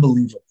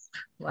unbelievable.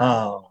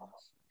 Wow.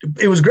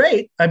 It was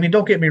great. I mean,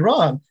 don't get me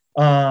wrong.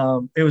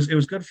 It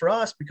was good for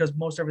us because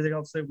most everything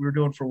else that we were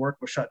doing for work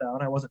was shut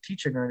down. I wasn't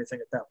teaching or anything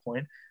at that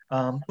point.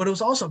 But it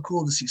was also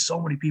cool to see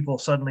so many people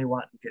suddenly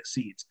wanting to get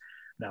seeds.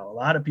 Now, a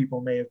lot of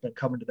people may have been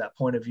coming to that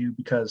point of view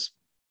because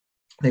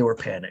they were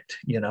panicked.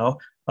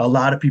 A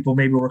lot of people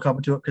maybe were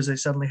coming to it because they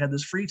suddenly had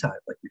this free time,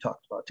 like we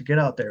talked about, to get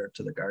out there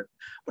to the garden,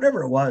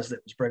 whatever it was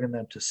that was bringing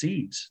them to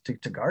seeds, to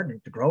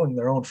gardening, to growing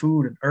their own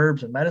food and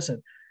herbs and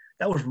medicine.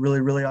 That was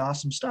really, really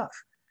awesome stuff,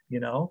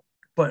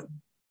 But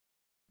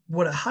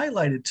what it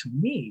highlighted to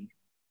me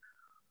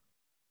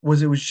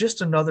was it was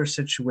just another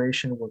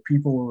situation where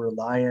people were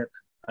reliant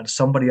on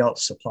somebody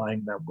else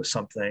supplying them with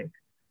something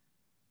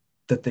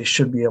that they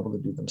should be able to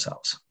do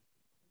themselves,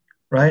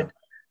 right?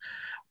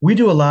 We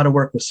do a lot of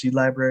work with seed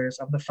libraries.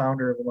 I'm the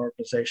founder of an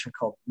organization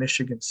called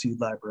Michigan Seed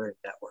Library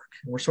Network.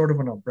 And we're sort of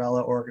an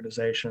umbrella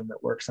organization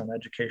that works on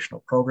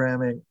educational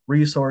programming,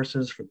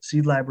 resources for the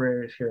seed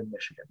libraries here in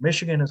Michigan.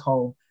 Michigan is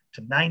home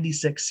to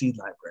 96 seed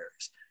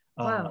libraries.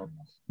 Wow.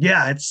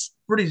 Yeah, it's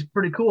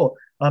pretty cool.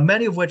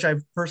 Many of which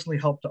I've personally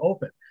helped to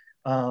open.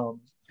 And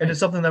it's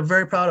something that I'm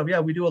very proud of. Yeah,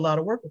 we do a lot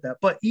of work with that.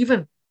 But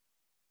even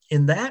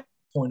in that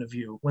point of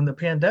view, when the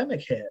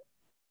pandemic hit,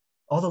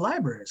 all the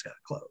libraries got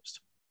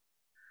closed.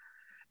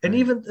 And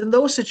even in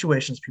those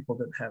situations, people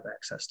didn't have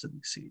access to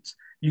these seeds.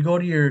 You go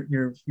to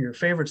your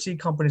favorite seed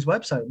company's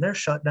website and they're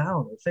shut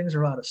down or things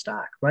are out of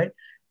stock, right?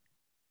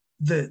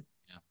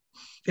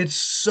 It's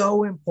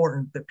so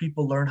important that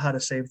people learn how to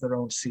save their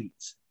own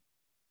seeds.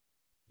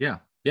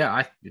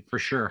 Yeah, for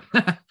sure.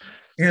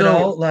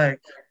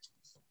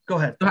 Go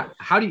ahead.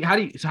 How do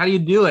you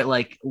do it?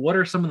 Like, what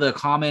are some of the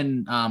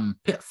common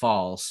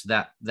pitfalls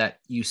that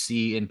you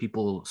see in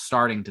people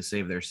starting to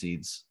save their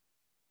seeds?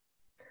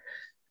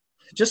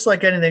 Just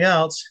like anything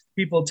else,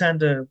 people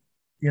tend to,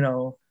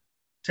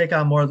 take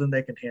on more than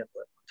they can handle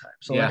at one time.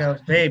 So like I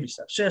was baby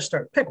steps, just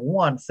pick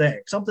one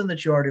thing, something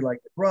that you already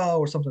like to grow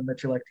or something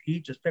that you like to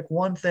eat. Just pick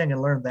one thing and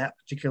learn that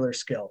particular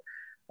skill.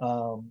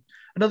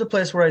 Another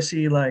place where I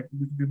see, like,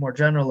 we can be more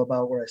general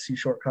about where I see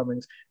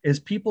shortcomings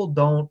is people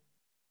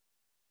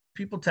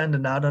tend to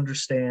not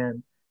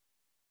understand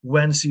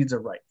when seeds are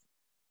ripe,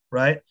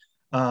 right?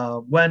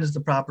 When is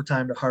the proper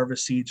time to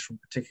harvest seeds from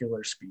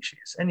particular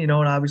species? And, and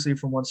obviously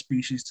from one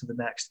species to the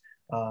next,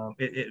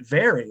 it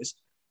varies.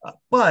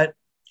 But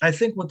I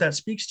think what that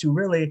speaks to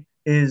really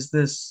is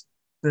this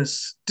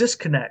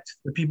disconnect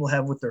that people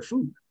have with their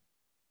food,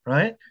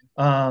 right?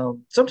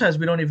 Sometimes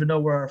we don't even know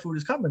where our food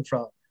is coming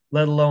from,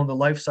 let alone the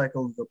life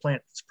cycle of the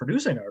plant that's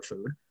producing our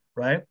food,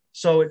 right?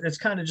 So it's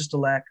kind of just a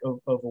lack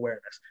of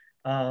awareness.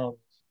 But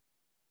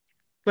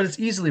it's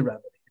easily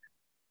remedied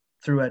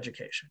through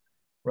education,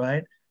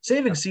 right?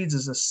 Saving seeds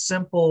is a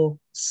simple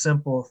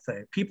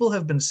thing. People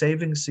have been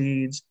saving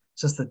seeds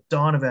since the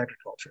dawn of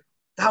agriculture,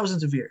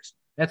 thousands of years.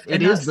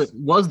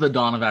 Was the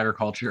dawn of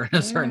agriculture in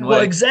a certain way.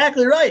 Well,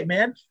 exactly right,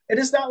 man. It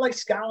is not like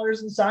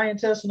scholars and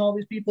scientists and all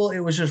these people. It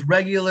was just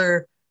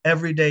regular,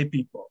 everyday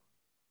people,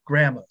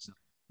 grandmas,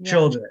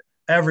 children.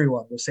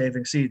 Everyone was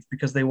saving seeds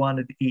because they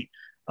wanted to eat.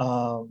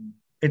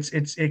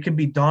 It can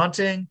be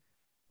daunting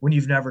when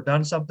you've never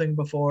done something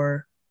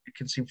before. It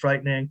can seem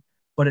frightening,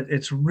 but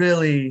it's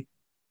really,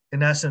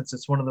 in essence,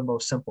 it's one of the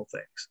most simple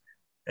things,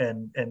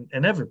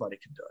 and everybody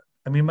can do it.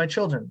 I mean, my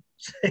children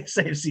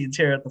save seeds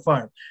here at the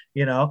farm.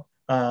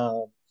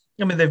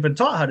 They've been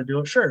taught how to do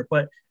it, sure,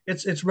 but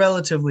it's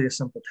relatively a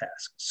simple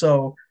task.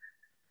 So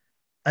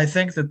I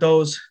think that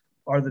those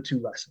are the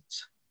two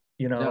lessons.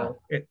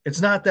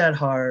 It's not that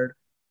hard.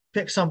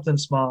 Pick something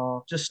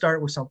small. Just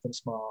start with something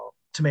small.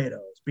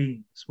 Tomatoes,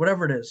 beans,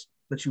 whatever it is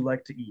that you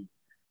like to eat,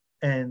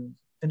 and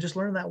just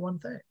learn that one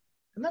thing.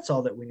 And that's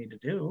all that we need to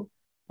do.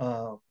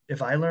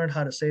 If I learned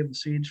how to save the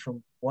seeds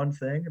from one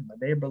thing, and my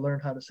neighbor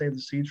learned how to save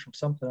the seeds from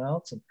something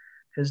else, and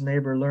his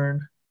neighbor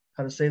learned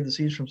how to save the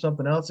seeds from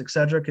something else,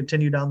 etc.,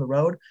 continue down the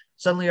road,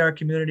 suddenly our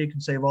community can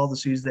save all the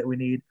seeds that we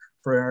need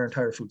for our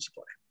entire food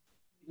supply.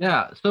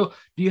 Yeah. So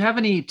do you have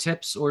any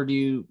tips, or do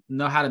you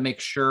know how to make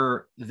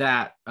sure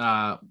that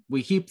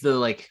we keep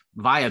the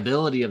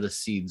viability of the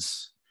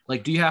seeds?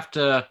 Like, do you have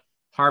to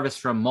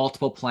harvest from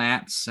multiple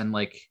plants, and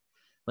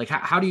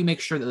how do you make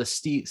sure that the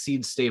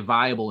seeds stay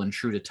viable and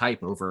true to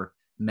type over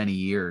many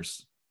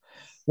years?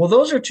 Well,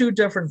 those are two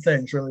different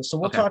things, really. So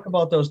we'll Okay. talk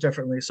about those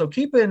differently. So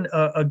keeping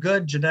a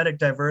good genetic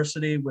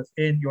diversity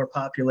within your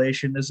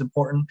population is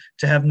important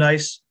to have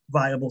nice,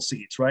 viable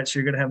seeds, right? So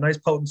you're going to have nice,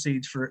 potent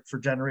seeds for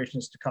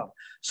generations to come.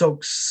 So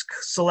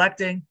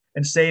selecting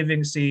and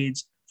saving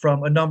seeds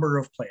from a number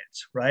of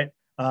plants, right?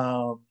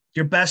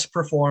 Your best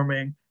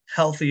performing,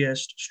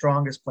 healthiest,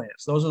 strongest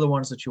plants. Those are the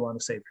ones that you want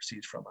to save your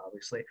seeds from,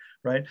 obviously,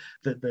 right?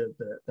 The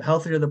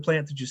healthier the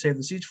plant that you save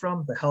the seeds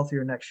from, the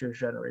healthier next year's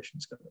generation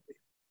is going to be,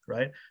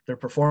 right? They're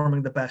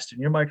performing the best in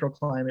your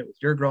microclimate with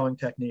your growing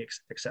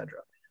techniques, etc.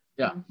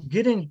 Yeah.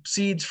 Getting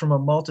seeds from a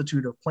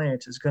multitude of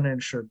plants is going to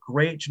ensure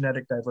great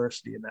genetic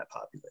diversity in that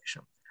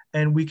population.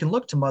 And we can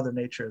look to Mother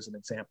Nature as an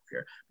example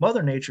here.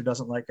 Mother Nature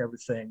doesn't like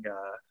everything,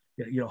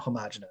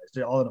 homogenized.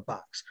 They're all in a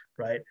box,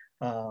 right?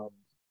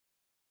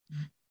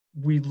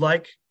 We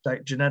like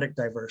genetic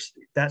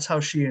diversity. That's how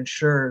she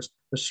ensures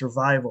the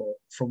survival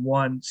from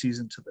one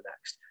season to the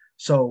next.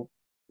 So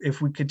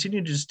if we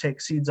continue to just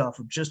take seeds off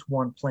of just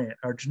one plant,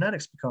 our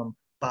genetics become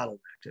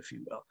bottlenecked, if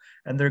you will,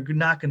 and they're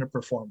not going to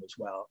perform as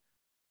well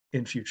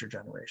in future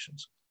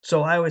generations.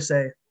 So I always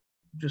say,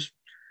 just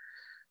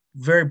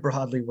very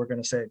broadly, we're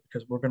going to say,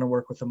 because we're going to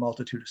work with a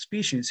multitude of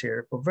species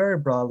here, but very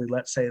broadly,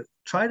 let's say,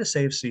 try to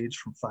save seeds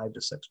from 5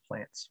 to 6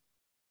 plants,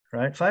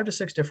 right? 5 to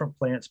 6 different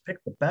plants, pick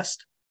the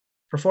best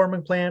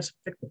performing plants,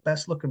 pick the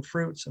best looking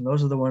fruits, and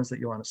those are the ones that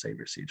you want to save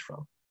your seeds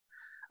from.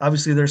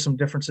 Obviously, there's some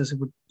differences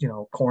with,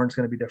 corn's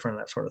going to be different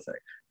and that sort of thing,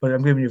 but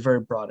I'm giving you very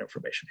broad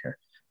information here.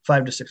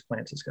 5 to 6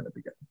 plants is going to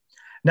be good.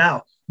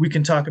 Now, we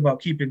can talk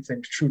about keeping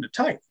things true to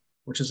type,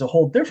 which is a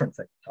whole different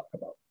thing to talk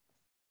about.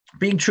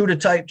 Being true to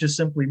type just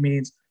simply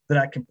means that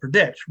I can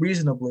predict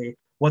reasonably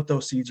what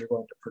those seeds are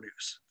going to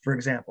produce. For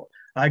example,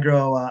 I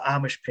grow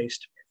Amish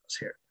paste tomatoes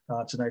here.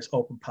 It's a nice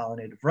open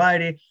pollinated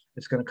variety.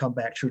 It's going to come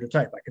back true to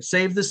type. I can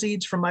save the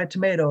seeds from my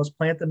tomatoes,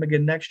 plant them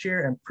again next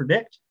year, and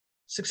predict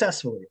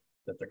successfully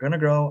that they're going to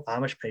grow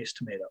Amish paste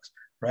tomatoes,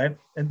 right?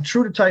 And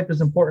true to type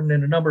is important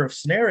in a number of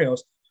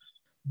scenarios,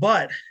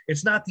 but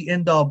it's not the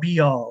end all be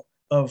all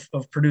of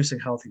producing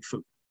healthy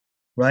food,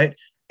 right?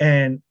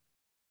 And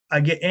I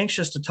get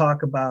anxious to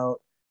talk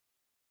about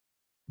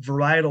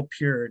varietal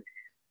purity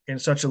in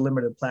such a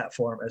limited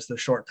platform as the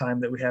short time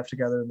that we have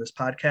together in this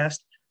podcast,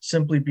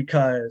 simply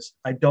because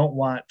I don't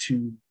want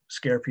to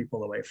scare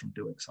people away from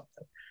doing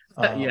something.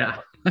 Yeah.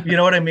 You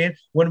know what I mean?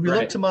 When we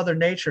Right. look to Mother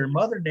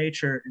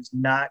Nature is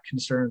not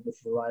concerned with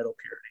varietal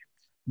purity.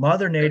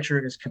 Mother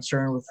Nature is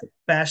concerned with the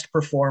best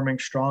performing,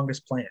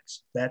 strongest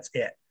plants. That's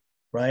it,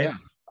 right?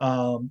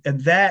 Yeah.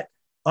 And that,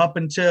 up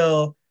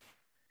until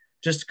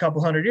just a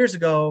couple hundred years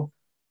ago,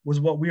 was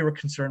what we were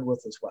concerned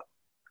with as well,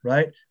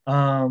 right?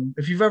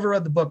 If you've ever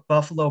read the book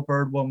Buffalo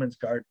Bird Woman's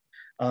Garden,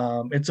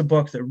 it's a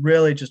book that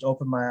really just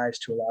opened my eyes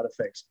to a lot of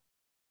things.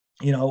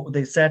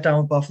 They sat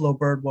down with Buffalo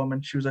Bird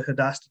Woman. She was a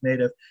Hadassah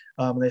native.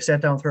 They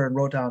sat down with her and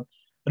wrote down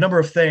a number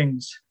of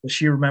things that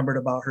she remembered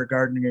about her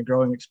gardening and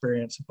growing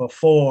experience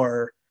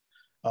before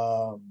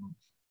the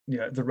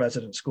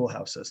resident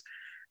schoolhouses.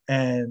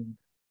 And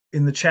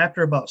in the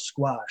chapter about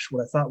squash,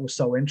 what I thought was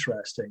so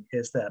interesting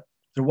is that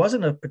there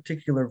wasn't a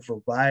particular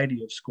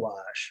variety of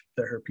squash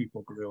that her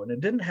people grew, and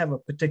it didn't have a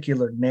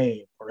particular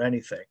name or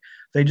anything.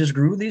 They just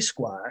grew these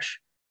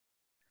squash,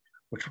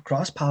 which were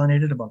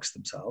cross-pollinated amongst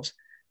themselves,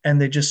 and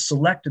they just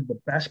selected the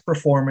best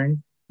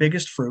performing,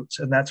 biggest fruits,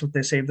 and that's what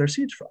they saved their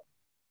seeds from,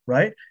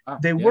 right?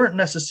 They weren't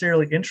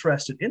necessarily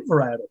interested in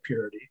varietal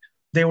purity.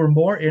 They were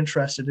more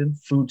interested in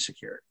food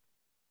security.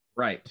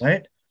 Right.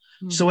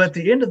 Mm-hmm. So at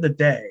the end of the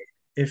day,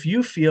 if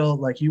you feel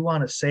like you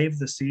want to save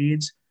the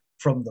seeds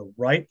from the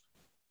ripe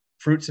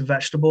fruits and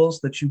vegetables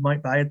that you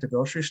might buy at the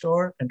grocery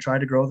store and try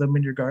to grow them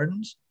in your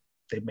gardens,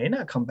 they may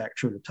not come back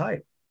true to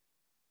type,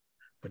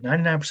 but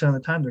 99% of the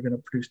time they're going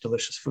to produce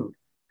delicious food,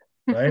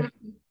 right?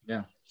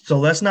 Yeah. So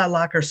let's not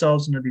lock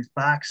ourselves into these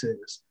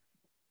boxes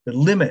that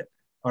limit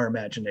our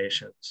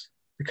imaginations,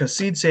 because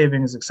seed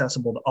saving is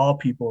accessible to all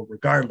people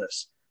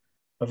regardless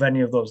of any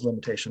of those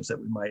limitations that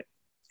we might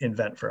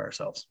invent for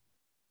ourselves.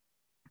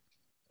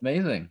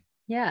 Amazing.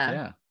 Yeah.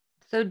 Yeah.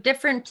 So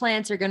different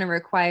plants are going to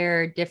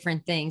require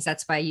different things.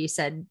 That's why you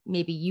said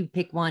maybe you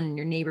pick one and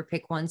your neighbor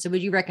pick one. So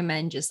would you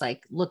recommend just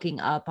like looking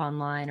up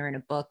online or in a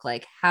book,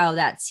 like how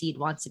that seed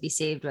wants to be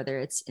saved, whether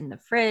it's in the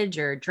fridge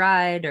or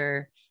dried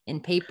or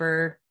in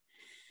paper?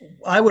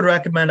 I would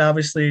recommend,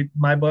 obviously,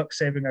 my book,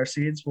 Saving Our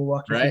Seeds. We'll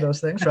walk you through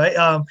those things, right?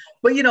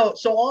 But,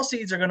 so all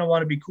seeds are going to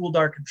want to be cool,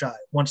 dark, and dry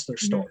once they're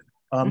stored.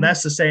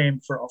 That's the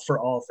same for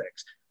all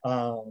things.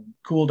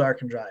 Cool, dark,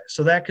 and dry.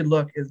 So that could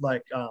look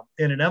like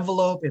in an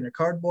envelope, in a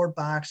cardboard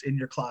box, in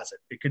your closet.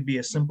 It could be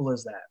as simple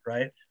as that,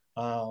 right?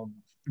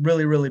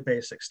 Really, really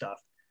basic stuff.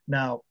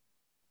 Now,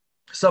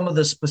 some of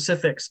the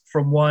specifics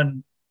from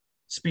one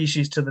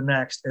species to the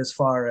next, as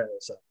far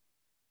as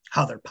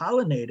how they're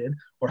pollinated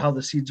or how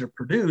the seeds are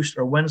produced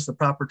or when's the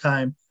proper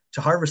time to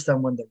harvest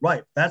them when they're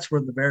ripe, that's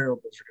where the variables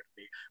are going to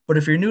be. But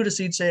if you're new to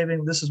seed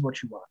saving, this is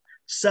what you want.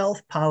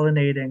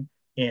 Self-pollinating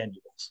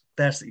annuals.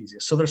 That's the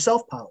easiest. So they're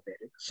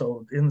self-pollinating.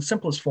 So in the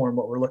simplest form,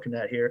 what we're looking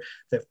at here,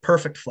 they have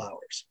perfect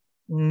flowers.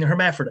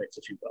 hermaphrodites,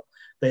 if you will.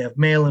 They have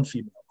male and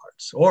female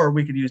parts. Or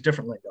we could use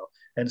different lingo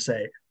and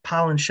say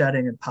pollen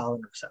shedding and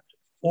pollen receptive.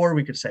 Or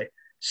we could say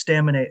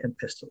staminate and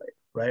pistillate,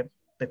 right?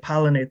 They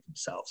pollinate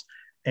themselves,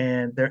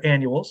 and they're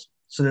annuals.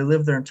 So they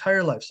live their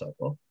entire life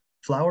cycle,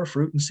 flower,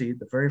 fruit, and seed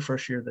the very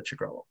first year that you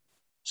grow them.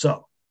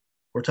 So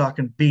we're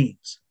talking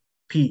beans,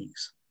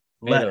 peas,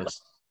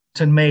 lettuce,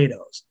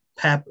 tomatoes,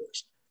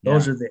 peppers.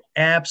 Those are the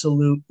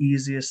absolute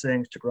easiest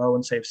things to grow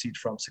and save seeds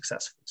from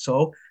successfully.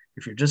 So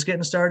if you're just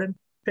getting started,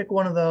 pick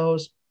one of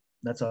those.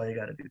 That's all you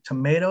got to do.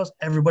 Tomatoes,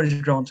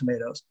 everybody's growing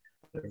tomatoes.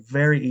 They're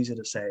very easy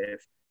to save.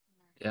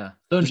 Yeah.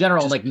 So in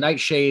general, like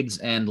nightshades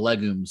and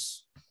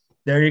legumes.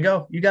 There you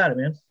go. You got it,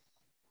 man.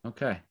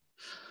 Okay.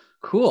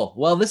 Cool.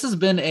 Well, this has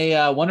been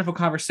a wonderful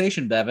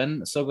conversation,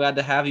 Bevan. So glad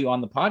to have you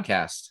on the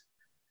podcast.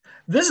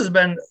 This has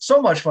been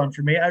so much fun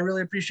for me. I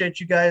really appreciate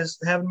you guys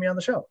having me on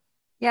the show.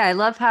 Yeah, I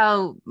love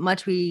how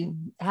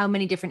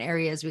many different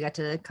areas we got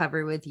to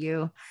cover with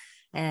you.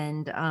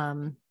 And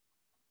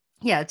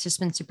yeah, it's just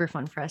been super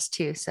fun for us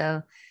too.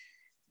 So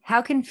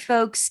how can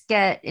folks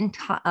get in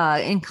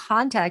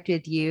contact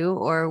with you,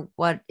 or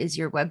what is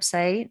your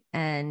website,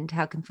 and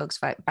how can folks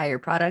buy your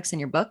products and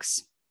your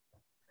books?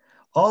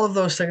 All of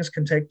those things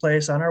can take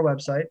place on our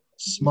website,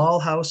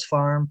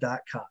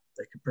 smallhousefarm.com.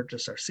 They can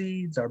purchase our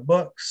seeds, our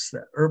books,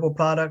 the herbal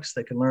products.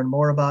 They can learn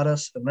more about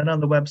us. And then on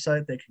the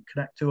website, they can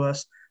connect to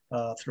us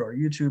through our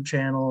YouTube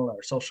channel,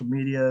 our social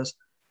medias,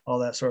 all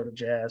that sort of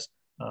jazz,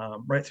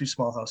 right through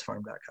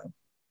smallhousefarm.com.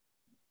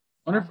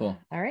 Wonderful.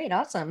 All right.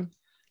 Awesome.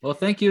 Well,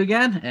 thank you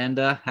again, and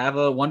have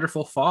a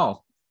wonderful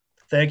fall.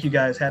 Thank you,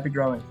 guys. Happy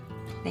growing.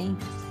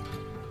 Thanks.